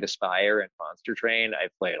Slay the Spire and Monster Train.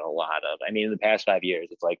 I've played a lot of. I mean, in the past 5 years,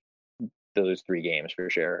 it's like those three games for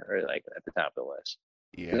sure are like at the top of the list.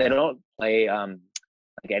 Because I yeah. don't play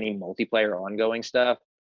like any multiplayer ongoing stuff.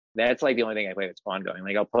 That's like the only thing I play that's ongoing.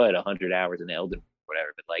 Like I'll put 100 hours in Elden Ring or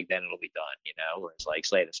whatever, but like then it'll be done, you know. Whereas like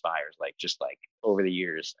Slay the Spire is like just like over the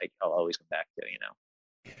years, like I'll always come back to, you know.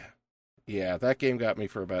 Yeah. Yeah, that game got me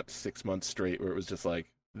for about 6 months straight where it was just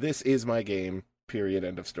like, this is my game, period,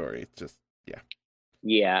 end of story. It's just, yeah.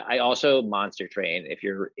 Yeah, I also Monster Train. If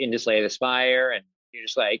you're into Slay the Spire and you're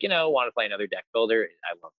just like, you know, want to play another deck builder,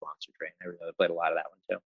 I love Monster Train. I really played a lot of that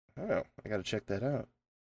one too. Oh, I gotta check that out.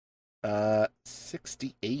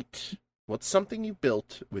 68. What's something you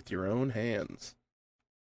built with your own hands?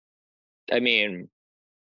 I mean,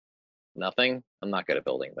 nothing. I'm not good at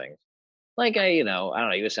building things. Like I don't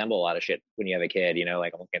know, you assemble a lot of shit when you have a kid, you know,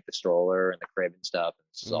 like I'm looking at the stroller and the crib and stuff. And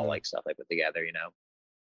this is all Mm, like stuff I put together, you know.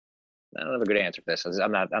 I don't have a good answer for this. I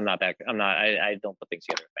don't put things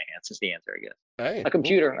together with my hands is the answer, I guess. hey, A well,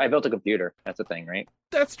 computer. I built a computer. That's a thing, right?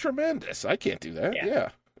 that's tremendous. I can't do that. Yeah. Yeah.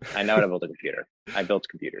 I know how to build a computer. I built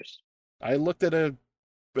computers. I looked at a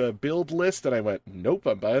build list and I went, nope,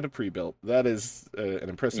 I'm buying a pre-built. That is an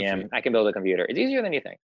impressive Yeah, feat. I can build a computer. It's easier than you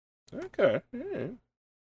think. Okay. Yeah.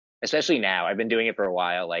 Especially now. I've been doing it for a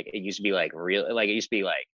while. Like it used to be like real like it used to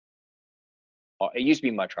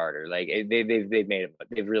be much harder. Like they've made it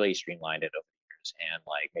they've really streamlined it over the years and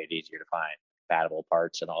like made it easier to find compatible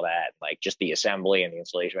parts and all that. Like just the assembly and the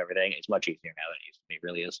installation of everything. It's much easier now than it used to be. It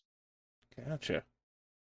really is. Gotcha.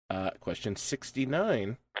 Question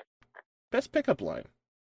 69. Best pickup line.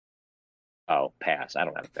 Oh, pass. I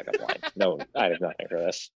don't have a pickup line. No, I have nothing for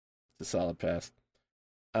this. It's a solid pass.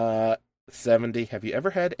 Uh, 70. Have you ever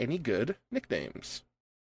had any good nicknames?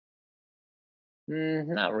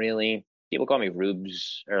 Not really. People call me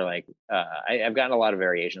Rubes or like I've gotten a lot of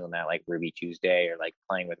variations on that, like Ruby Tuesday or like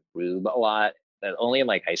playing with Rube a lot. But only in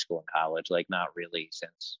like high school and college, like not really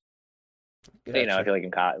since I Gotcha. feel like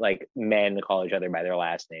in college, like men call each other by their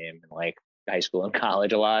last name in like high school and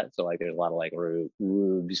college a lot. So like there's a lot of like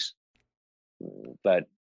Rubes, but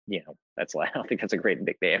that's like I don't think that's a great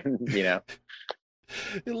nickname.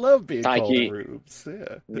 I love being called Taiki, Rubes.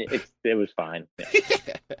 Yeah. it was fine.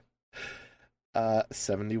 Yeah,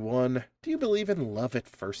 71. Do you believe in love at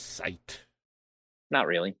first sight? not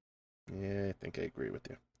really. Yeah, I think I agree with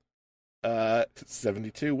you.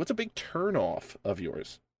 72. What's a big turn off of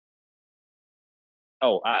yours?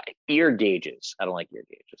 Oh, ear gauges. I don't like ear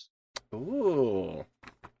gauges. Ooh,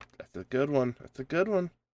 that's a good one. That's a good one.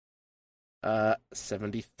 All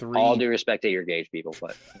 73. due respect to ear gauge people,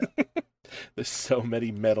 but There's so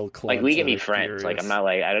many metal like we clubs can that be are friends. Like furious. I'm not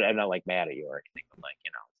like mad at you or anything. I'm like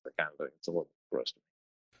it's the kind of it's a little gross to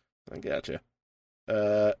I gotcha.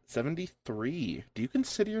 73. Do you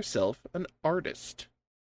consider yourself an artist?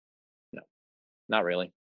 me. No, not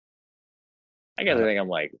really. I guess I Uh, think I'm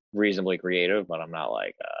like reasonably creative, but I'm not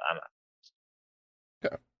like I'm not.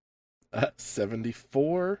 okay.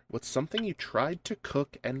 74. What's something you tried to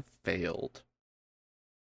cook and failed?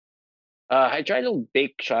 I tried to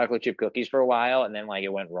bake chocolate chip cookies for a while, and then like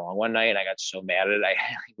it went wrong one night, and I got so mad at it, I like,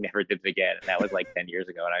 never did it again. And that was like 10 years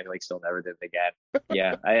ago, and I like still never did it again.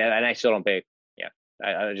 Yeah, I still don't bake. Yeah,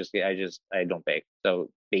 I don't bake. So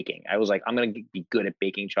baking, I was like, I'm gonna be good at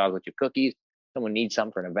baking chocolate chip cookies. Someone needs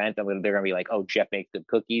some for an event. They're gonna be like, oh, Jeff makes good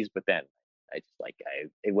cookies. But then I just like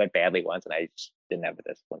it went badly once, and I just didn't have the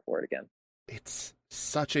discipline for it again. It's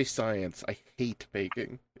such a science. I hate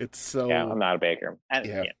baking. It's Yeah, I'm so, not a baker. And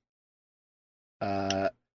yeah. yeah, Uh,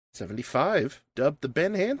 75, dubbed the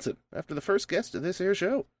Ben Hansen after the first guest of this here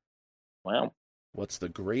show. well, What's the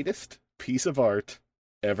greatest piece of art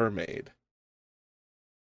ever made?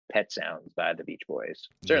 Pet Sounds by the Beach Boys.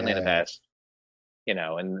 Certainly in the Yeah, past, in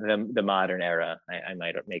the modern era, I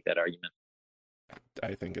might make that argument.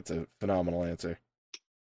 I think it's a phenomenal answer.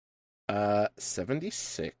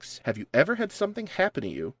 76. Have you ever had something happen to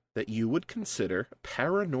you that you would consider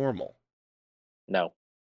paranormal? No,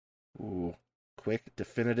 Ooh, quick,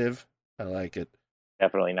 definitive. I like it.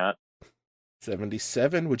 definitely not.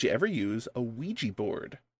 77. Would you ever use a Ouija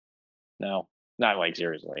board? No, not like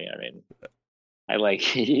seriously. I mean, I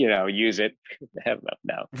like use it.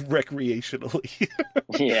 No. Recreationally.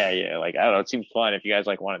 Yeah, yeah. Like I don't know. It seems fun if you guys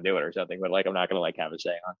like want to do it or something, but like I'm not gonna like have a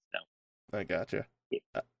say on it. I gotcha.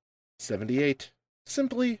 No. 78.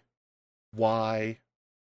 Simply, why?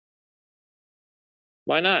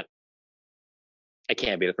 Why not? I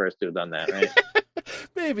can't be the first to have done that, right?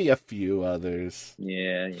 Maybe a few others.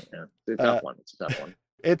 Yeah, yeah. It's a tough Uh, one. It's a tough one.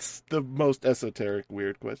 it's the most esoteric,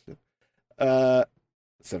 weird question. Uh,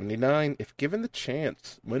 79. If given the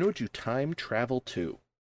chance, when would you time travel to?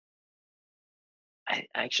 I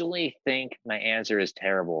actually think my answer is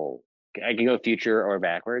terrible. I can go future or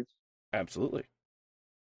backwards. Absolutely.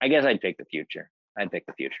 I guess I'd pick the future. I'd pick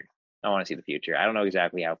the future. I want to see the future. I don't know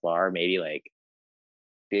exactly how far. Maybe like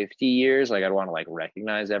 50 years. Like I'd want to like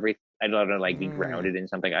recognize everything. I'd want to like be Mm, grounded in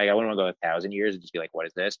something. I wouldn't want to go 1,000 years and just be like, what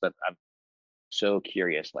is this? But I'm so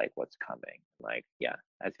curious, like what's coming. Like, yeah,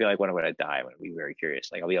 I feel like when I die, I'm gonna be very curious.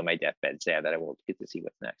 Like I'll be on my deathbed, sad that I won't get to see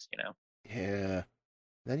what's next. yeah.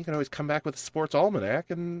 Then you can always come back with a sports almanac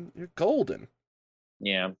and you're golden.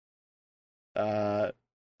 Yeah. Uh,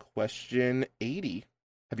 question 80.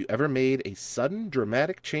 Have you ever made a sudden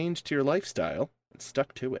dramatic change to your lifestyle and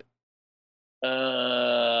stuck to it?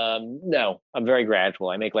 No, I'm very gradual.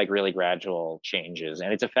 I make like really gradual changes,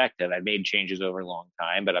 and it's effective. I've made changes over a long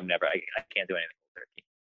time, but I can't do anything with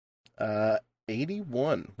 30. Uh,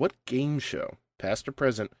 81. What game show, past or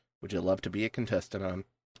present, would you love to be a contestant on?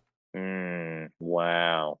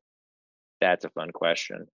 Wow, that's a fun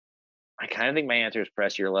question. I kind of think my answer is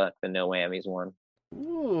Press Your Luck, the No Whammies one.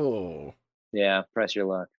 Ooh. Yeah, Press Your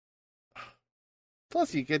Luck.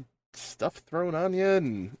 Plus, you get stuff thrown on you,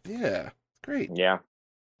 and yeah, it's great. Yeah,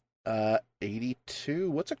 82.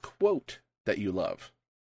 What's a quote that you love?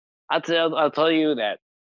 I'll tell you that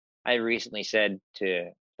I recently said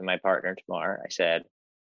to my partner Tamar, I said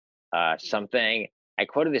something. I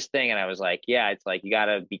quoted this thing, and I was like, "Yeah, it's like you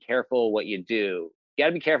gotta be careful what you do. You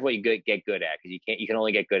gotta be careful what you get good at because you can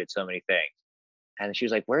only get good at so many things." And she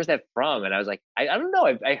was like, "Where's that from?" And I was like, "I don't know.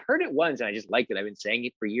 I heard it once, and I just liked it. I've been saying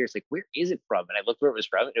it for years. Like, where is it from?" And I looked where it was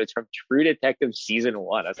from. And it was from True Detective season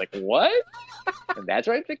 1. I was like, "What?" And that's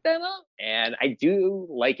where I picked that up. And I do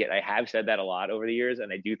like it. I have said that a lot over the years,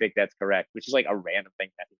 and I do think that's correct, which is like a random thing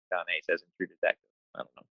that McConaughey says in True Detective. I don't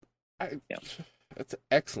know. I, Yeah. that's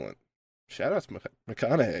excellent. Shout out to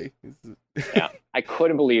McConaughey. Yeah. I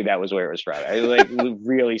couldn't believe that was where it was from. I was like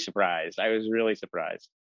really surprised. I was really surprised.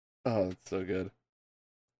 Oh, that's so good.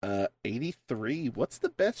 83. What's the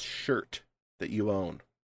best shirt that you own?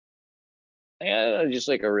 Yeah, just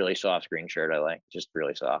like a really soft green shirt I like. Just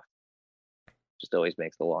really soft. Just always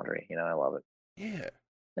makes the laundry. I love it. Yeah.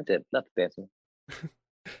 That's it. Nothing fancy.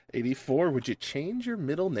 84. Would you change your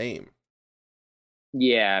middle name?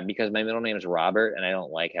 Yeah, because my middle name is Robert, and I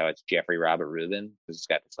don't like how it's Jeffrey Robert Rubin because it's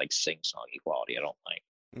got this like sing-songy quality I don't like.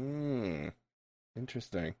 Hmm.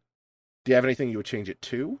 Interesting. Do you have anything you would change it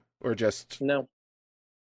to, or just No,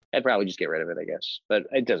 I'd probably just get rid of it, I guess. But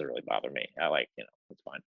it doesn't really bother me. I like, it's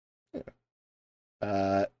fine.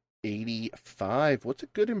 uh 85? What's a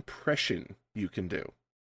good impression you can do?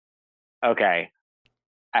 Okay,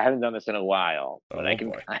 I haven't done this in a while, but I Oh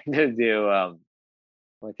can boy. kind of do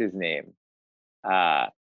what's his name? Uh,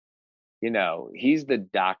 he's the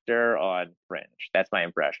doctor on Fringe. That's my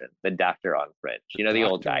impression. The doctor on Fringe. The The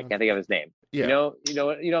old doctor guy. I on can't think of his name. Yeah. You know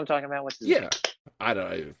what I'm talking about? What's his name? Yeah. I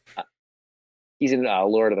don't Uh, he's in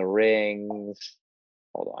Lord of the Rings.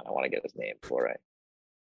 Hold on, I want to get his name before I.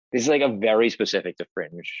 This is like a very specific to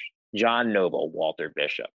Fringe. John Noble, Walter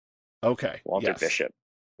Bishop. Okay. Walter Yes. Bishop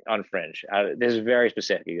on Fringe. This is very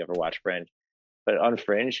specific. If you ever watch Fringe, but on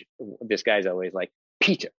Fringe, this guy's always like,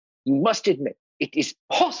 Peter, you must admit it is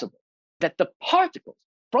possible that the particles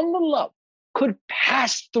from the love could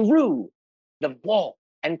pass through the wall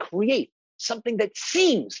and create something that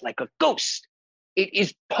seems like a ghost. It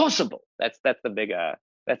is possible. That's the big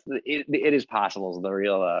it is possible is the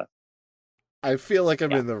real I feel like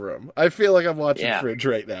I'm Yeah, in the room. I feel like I'm watching yeah. Fringe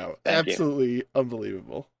right now. Thank you. Absolutely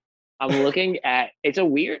unbelievable. I'm looking at it's a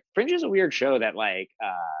weird Fringe is a weird show that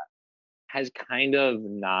has kind of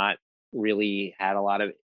not really had a lot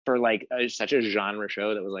of for like such a genre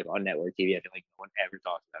show that was like on network TV. I feel like no one ever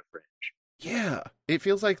talks about Fringe. Yeah, it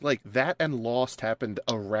feels like that and Lost happened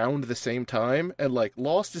around the same time, and like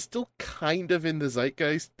Lost is still kind of in the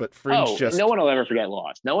zeitgeist, but Fringe Oh, no just one will ever forget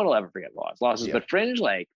Lost. No one will ever forget Lost. Lost is yeah. but Fringe,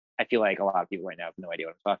 like I feel like a lot of people right now have no idea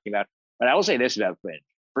what I'm talking about. But I will say this about Fringe.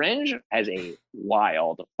 Fringe has a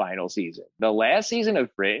wild final season. The last season of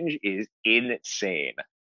Fringe is insane.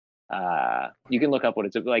 You can look up what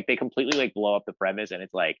it's like. They completely like blow up the premise, and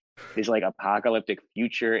it's like this like apocalyptic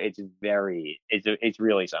future. It's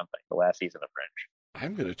really something. The last season of Fringe.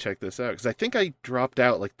 I'm gonna check this out because I think I dropped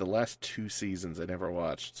out like the last two seasons. I never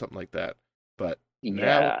watched something like that. But now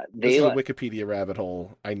Yeah, this is a Wikipedia rabbit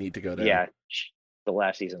hole I need to go down. yeah, the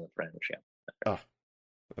last season of Fringe. Yeah. Oh,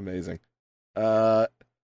 amazing. Uh,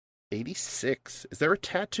 86. Is there a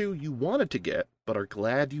tattoo you wanted to get but are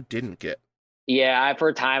glad you didn't get? Yeah, for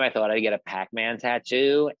a time I thought I'd get a Pac-Man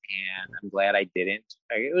tattoo, and I'm glad I didn't.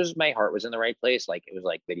 Like, it was my heart was in the right place. Like it was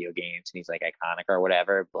like video games, and he's like iconic or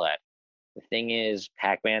whatever. But the thing is,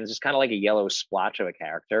 Pac-Man's just kind of like a yellow splotch of a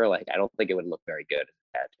character. Like I don't think it would look very good as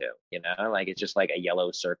a tattoo. You know, like it's just like a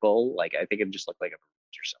yellow circle. Like I think it just looked like a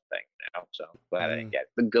bridge or something. You know, so glad I didn't Mm, get it.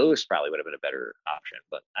 The ghost probably would have been a better option,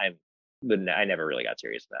 but I never really got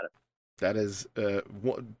serious about it. that is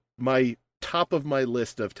my top of my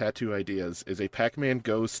list of tattoo ideas is a Pac-Man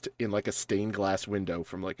ghost in like a stained glass window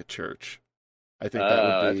from like a church. I think that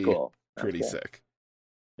would That's be cool. That's pretty cool. sick.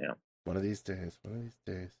 Yeah. One of these days. One of these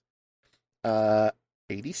days. Uh,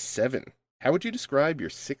 87. How would you describe your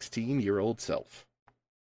 16-year-old self?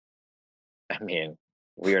 I mean,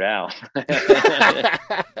 Weird Al.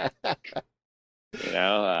 I don't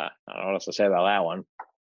know what else to say about that one.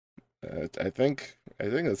 I think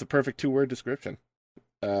that's a perfect two-word description.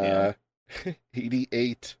 Yeah. Uh,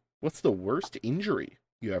 88. What's the worst injury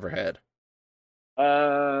you ever had?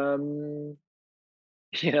 Um,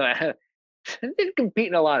 I didn't compete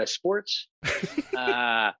in a lot of sports.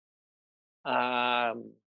 Uh,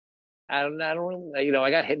 um, I don't,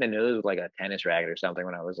 I got hit in the nose with like a tennis racket or something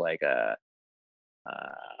when I was like uh,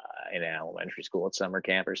 in elementary school at summer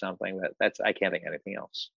camp or something. I can't think of anything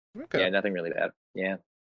else. Okay. Yeah, nothing really bad. Yeah.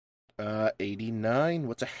 89.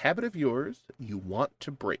 What's a habit of yours you want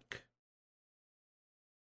to break?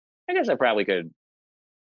 I guess I probably could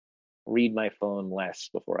read my phone less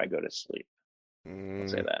before I go to sleep. I'll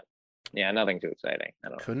say Mm, that. Yeah, nothing too exciting. I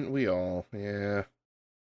don't know. couldn't we all? Yeah.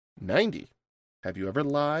 90. Have you ever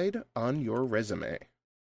lied on your resume?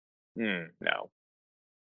 No.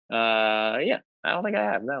 Yeah, I don't think I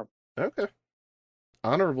have. No. Okay.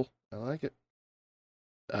 Honorable. I like it.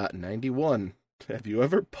 91. Have you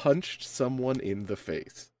ever punched someone in the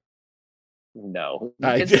face? No.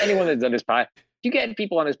 I Because anyone that's done this pod, you get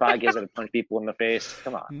people on this podcast that have punched people in the face.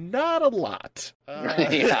 Come on. Not a lot.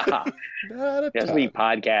 Yeah. Not a Especially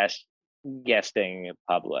ton. podcast guesting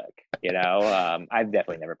public. I've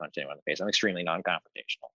definitely never punched anyone in the face. I'm extremely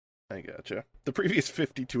non-confrontational. I gotcha. The previous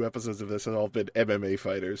 52 episodes of this have all been MMA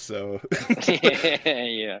fighters, so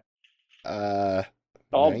Yeah. uh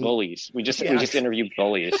All nine bullies. We yeah. just interview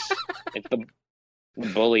bullies. It's the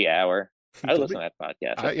bully hour. I would listen to that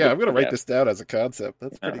podcast. That's a Yeah, good I'm gonna write podcast. this down as a concept.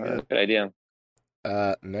 That's pretty good. Good idea.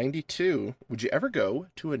 92. Would you ever go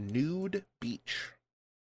to a nude beach?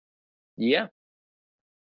 Yeah,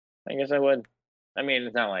 I guess I would. I mean,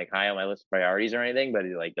 it's not like high on my list of priorities or anything, but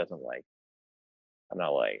it like doesn't like. I'm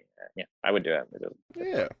not like, yeah, I would do it.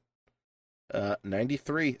 It's Yeah.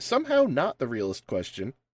 93. Somehow not the realest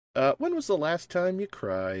question. When was the last time you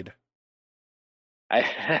cried?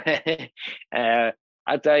 I,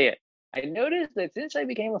 I'll tell you. I noticed that since I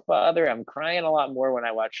became a father, I'm crying a lot more when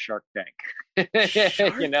I watch Shark Tank.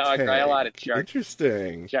 Shark I cry a lot at Tank.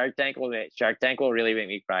 Interesting. Shark Tank will really make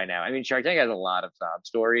me cry now. I mean, Shark Tank has a lot of sob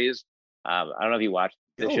stories. I don't know if you watch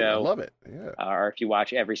the Oh, I show love it. Yeah. or if you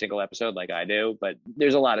watch every single episode like I do, but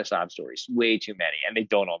there's a lot of sob stories, way too many, and they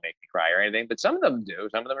don't all make me cry or anything. But some of them do.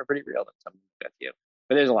 Some of them are pretty real, and some of them that's you.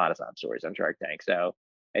 But there's a lot of sob stories on Shark Tank, so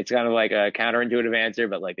it's kind of like a counterintuitive answer,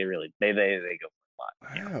 but like they go for a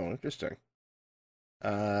lot. Wow, interesting.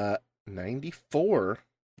 94.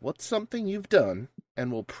 What's something you've done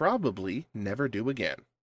and will probably never do again?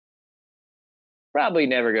 Probably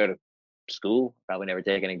never go to school. Probably never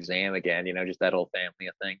take an exam again. Just that whole family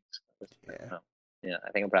of things. Yeah. Yeah,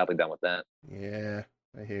 I think I'm probably done with that. Yeah,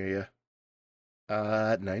 I hear you.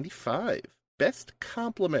 95. Best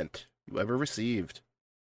compliment you ever received?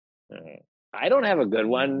 I don't have a good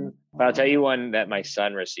one, but I'll tell you one that my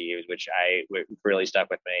son received, which really stuck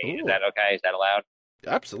with me. Is Ooh, that okay? Is that allowed?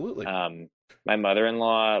 absolutely. My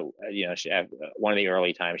mother-in-law, one of the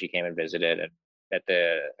early times she came and visited, and at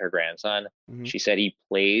her grandson, Hmm. she said he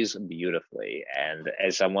plays beautifully. And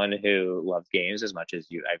as someone who loves games as much as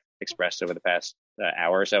I've expressed over the past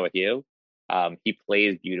hour or so with you, he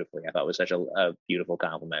plays beautifully. I thought it was such a beautiful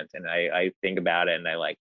compliment, and I think about it, and I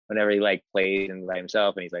like whenever he like plays and by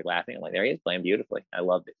himself, and he's like laughing. I'm like, there he is playing beautifully. I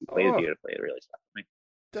loved it. He plays Oh, beautifully. It really stuck with me.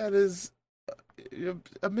 that is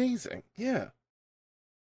amazing. Yeah.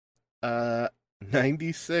 Uh,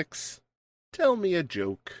 96. Tell me a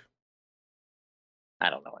joke. I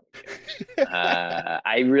don't know any jokes.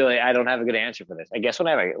 I don't have a good answer for this. I guess when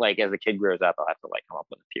as a kid grows up, I'll have to like come up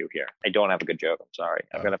with a few here. I don't have a good joke. I'm sorry.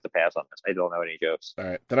 I'm Oh, gonna have to pass on this. I don't know any jokes. all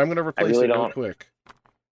right. Then I'm going to I replace really it real don't. quick.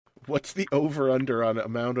 What's the over/under on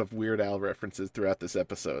amount of Weird Al references throughout this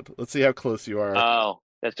episode? Let's see how close you are. Oh,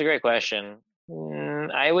 that's a great question.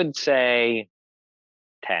 I would say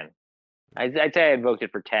 10. I'd say I voted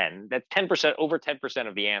for 10. That's 10%, over 10%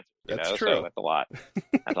 of the answer, That's so true. that's a lot.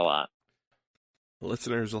 That's a lot. The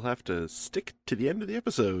listeners will have to stick to the end of the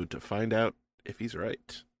episode to find out if he's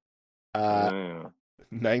right. Uh, Mm.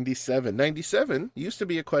 97. 97 used to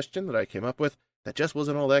be a question that I came up with that just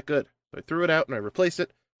wasn't all that good. So I threw it out and I replaced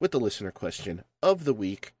it with the listener question of the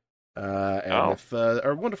week. And Oh, if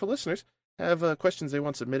our wonderful listeners have questions they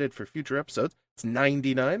want submitted for future episodes, it's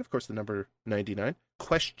 99, of course, the number 99,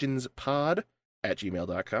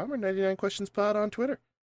 questionspod@gmail.com or 99questionspod on Twitter.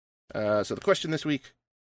 So the question this week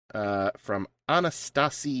from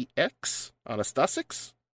Anastasi X,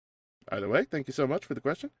 Anastasix, either way, thank you so much for the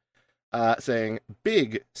question. Saying,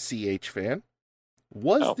 big CH fan,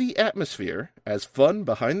 was oh, the atmosphere as fun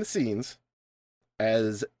behind the scenes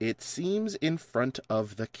as it seems in front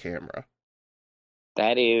of the camera?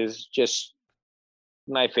 that is just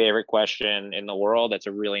my favorite question in the world. That's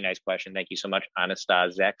a really nice question. Thank you so much,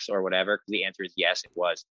 Anastazex or whatever. Because the answer is yes, it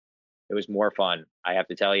was. It was more fun, I have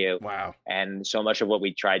to tell you. Wow. And so much of what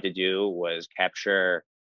we tried to do was capture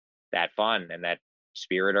that fun and that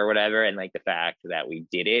spirit or whatever, and like the fact that we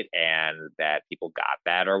did it and that people got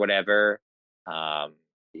that or whatever, um,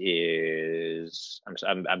 is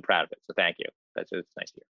I'm proud of it. So thank you. It's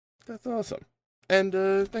nice to hear. That's awesome. And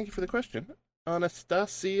thank you for the question.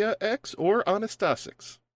 Anastasia X or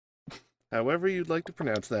Anastasix. However you'd like to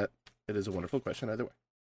pronounce that, it is a wonderful question either way.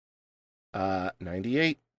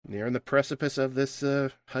 98, nearing the precipice of this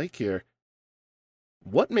hike here.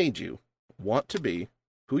 What made you want to be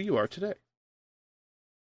who you are today?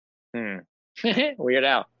 Hmm. Weird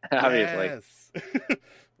Al, obviously. Yes.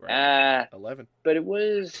 Right. Uh, 11. but it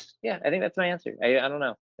was, yeah, I think that's my answer. I don't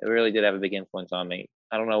know. It really did have a big influence on me.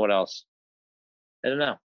 I don't know what else. I don't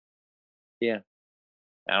know. Yeah,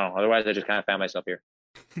 I don't know. Otherwise, I just kind of found myself here.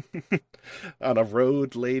 On a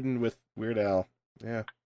road laden with Weird Al. Yeah.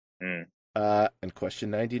 Hmm. And question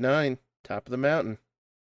 99, top of the mountain.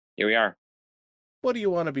 Here we are. What do you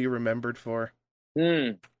want to be remembered for?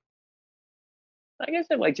 Hmm. I guess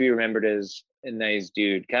I'd like to be remembered as a nice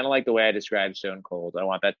dude, kind of like the way I described Stone Cold. I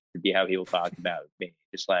want that to be how people talk about me.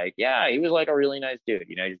 Just like, yeah, he was like a really nice dude.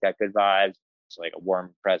 He's got good vibes. It's like a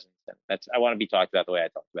warm presence, and I want to be talked about the way I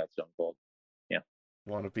talked about Stone Cold. Yeah,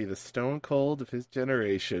 Want to be the Stone Cold of his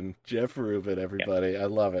generation. Jeff Rubin, yeah, everybody. I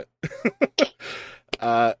love it.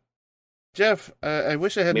 uh, Jeff, I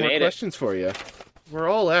wish I had we more made it. questions for you. We're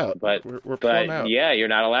all out. But We're plumb out. yeah, you're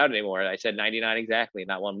not allowed anymore. I said 99 exactly,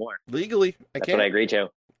 not one more. Legally, That's what I agreed to.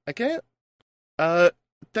 I can't. Uh,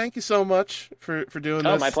 thank you so much for doing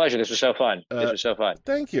Oh, this. my pleasure. This was so fun. This was so fun.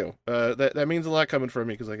 Thank you. That means a lot coming from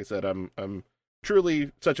me because, like I said, I'm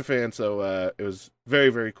truly such a fan. So it was very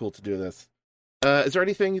very cool to do this. Is there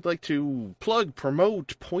anything you'd like to plug,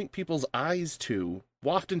 promote, point people's eyes to,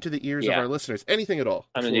 waft into the ears of Yeah, our listeners? Anything at all?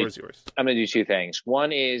 The floor is yours. I'm gonna do two things.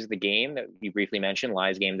 One is the game that you briefly mentioned,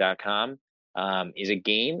 liesgame.com. Is a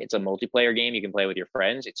game. It's a multiplayer game you can play with your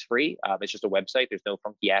friends. It's free. It's just a website. There's no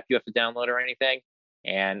funky app you have to download or anything.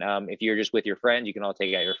 And if you're just with your friends, you can all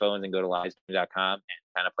take out your phones and go to liesgame.com and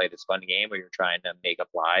kind of play this fun game where you're trying to make up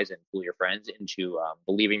lies and fool your friends into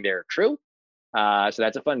believing they're true. So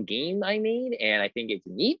that's a fun game I made, and I think it's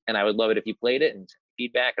neat. And I would love it if you played it and sent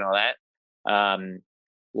feedback and all that.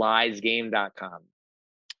 Liesgame.com.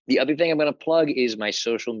 The other thing I'm going to plug is my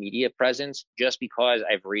social media presence, just because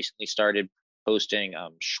I've recently started posting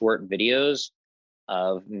short videos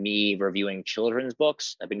of me reviewing children's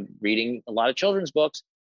books. I've been reading a lot of children's books,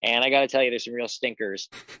 and I got to tell you, there's some real stinkers,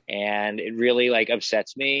 and it really like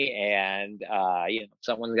upsets me. And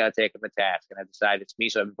someone's got to take them to task, and I decided it's me,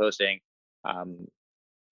 so I've been posting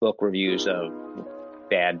book reviews of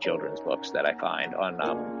bad children's books that I find on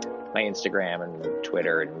my Instagram and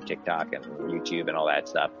Twitter and TikTok and YouTube and all that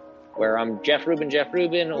stuff, where I'm Jeff Rubin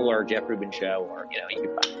or Jeff Rubin Show, or you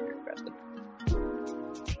can find me if you're interested.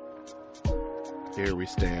 Here we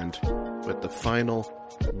stand with the final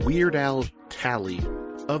Weird Al tally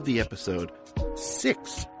of the episode.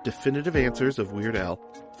 6 definitive answers of Weird Al,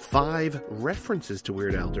 5 references to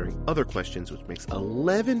Weird Al during other questions, which makes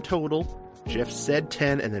 11 total. Jeff said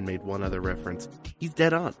 10 and then made one other reference. He's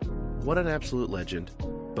dead on. What an absolute legend.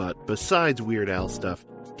 But besides Weird Al stuff,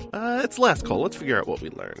 it's last call. Let's figure out what we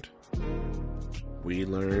learned. We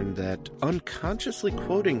learned that unconsciously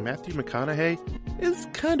quoting Matthew McConaughey is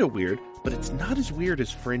kind of weird, but it's not as weird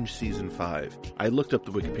as Fringe Season 5. I looked up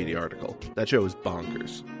the Wikipedia article. That show is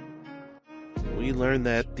bonkers. We learned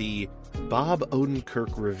that the Bob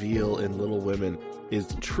Odenkirk reveal in Little Women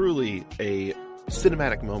is truly a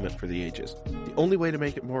cinematic moment for the ages. The only way to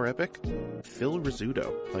make it more epic? Phil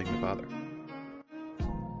Rizzuto playing the father.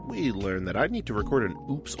 We learned that I need to record an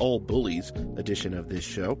Oops All Bullies edition of this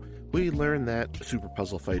show. We learned that Super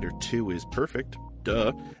Puzzle Fighter 2 is perfect.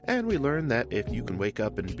 Duh. And we learned that if you can wake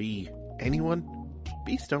up and be anyone,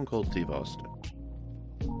 be Stone Cold Steve Austin.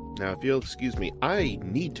 Now, if you'll excuse me, I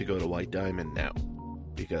need to go to White Diamond now,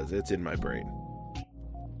 because it's in my brain.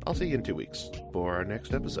 I'll see you in 2 weeks for our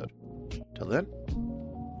next episode. Till then,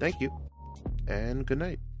 thank you, and good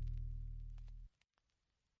night.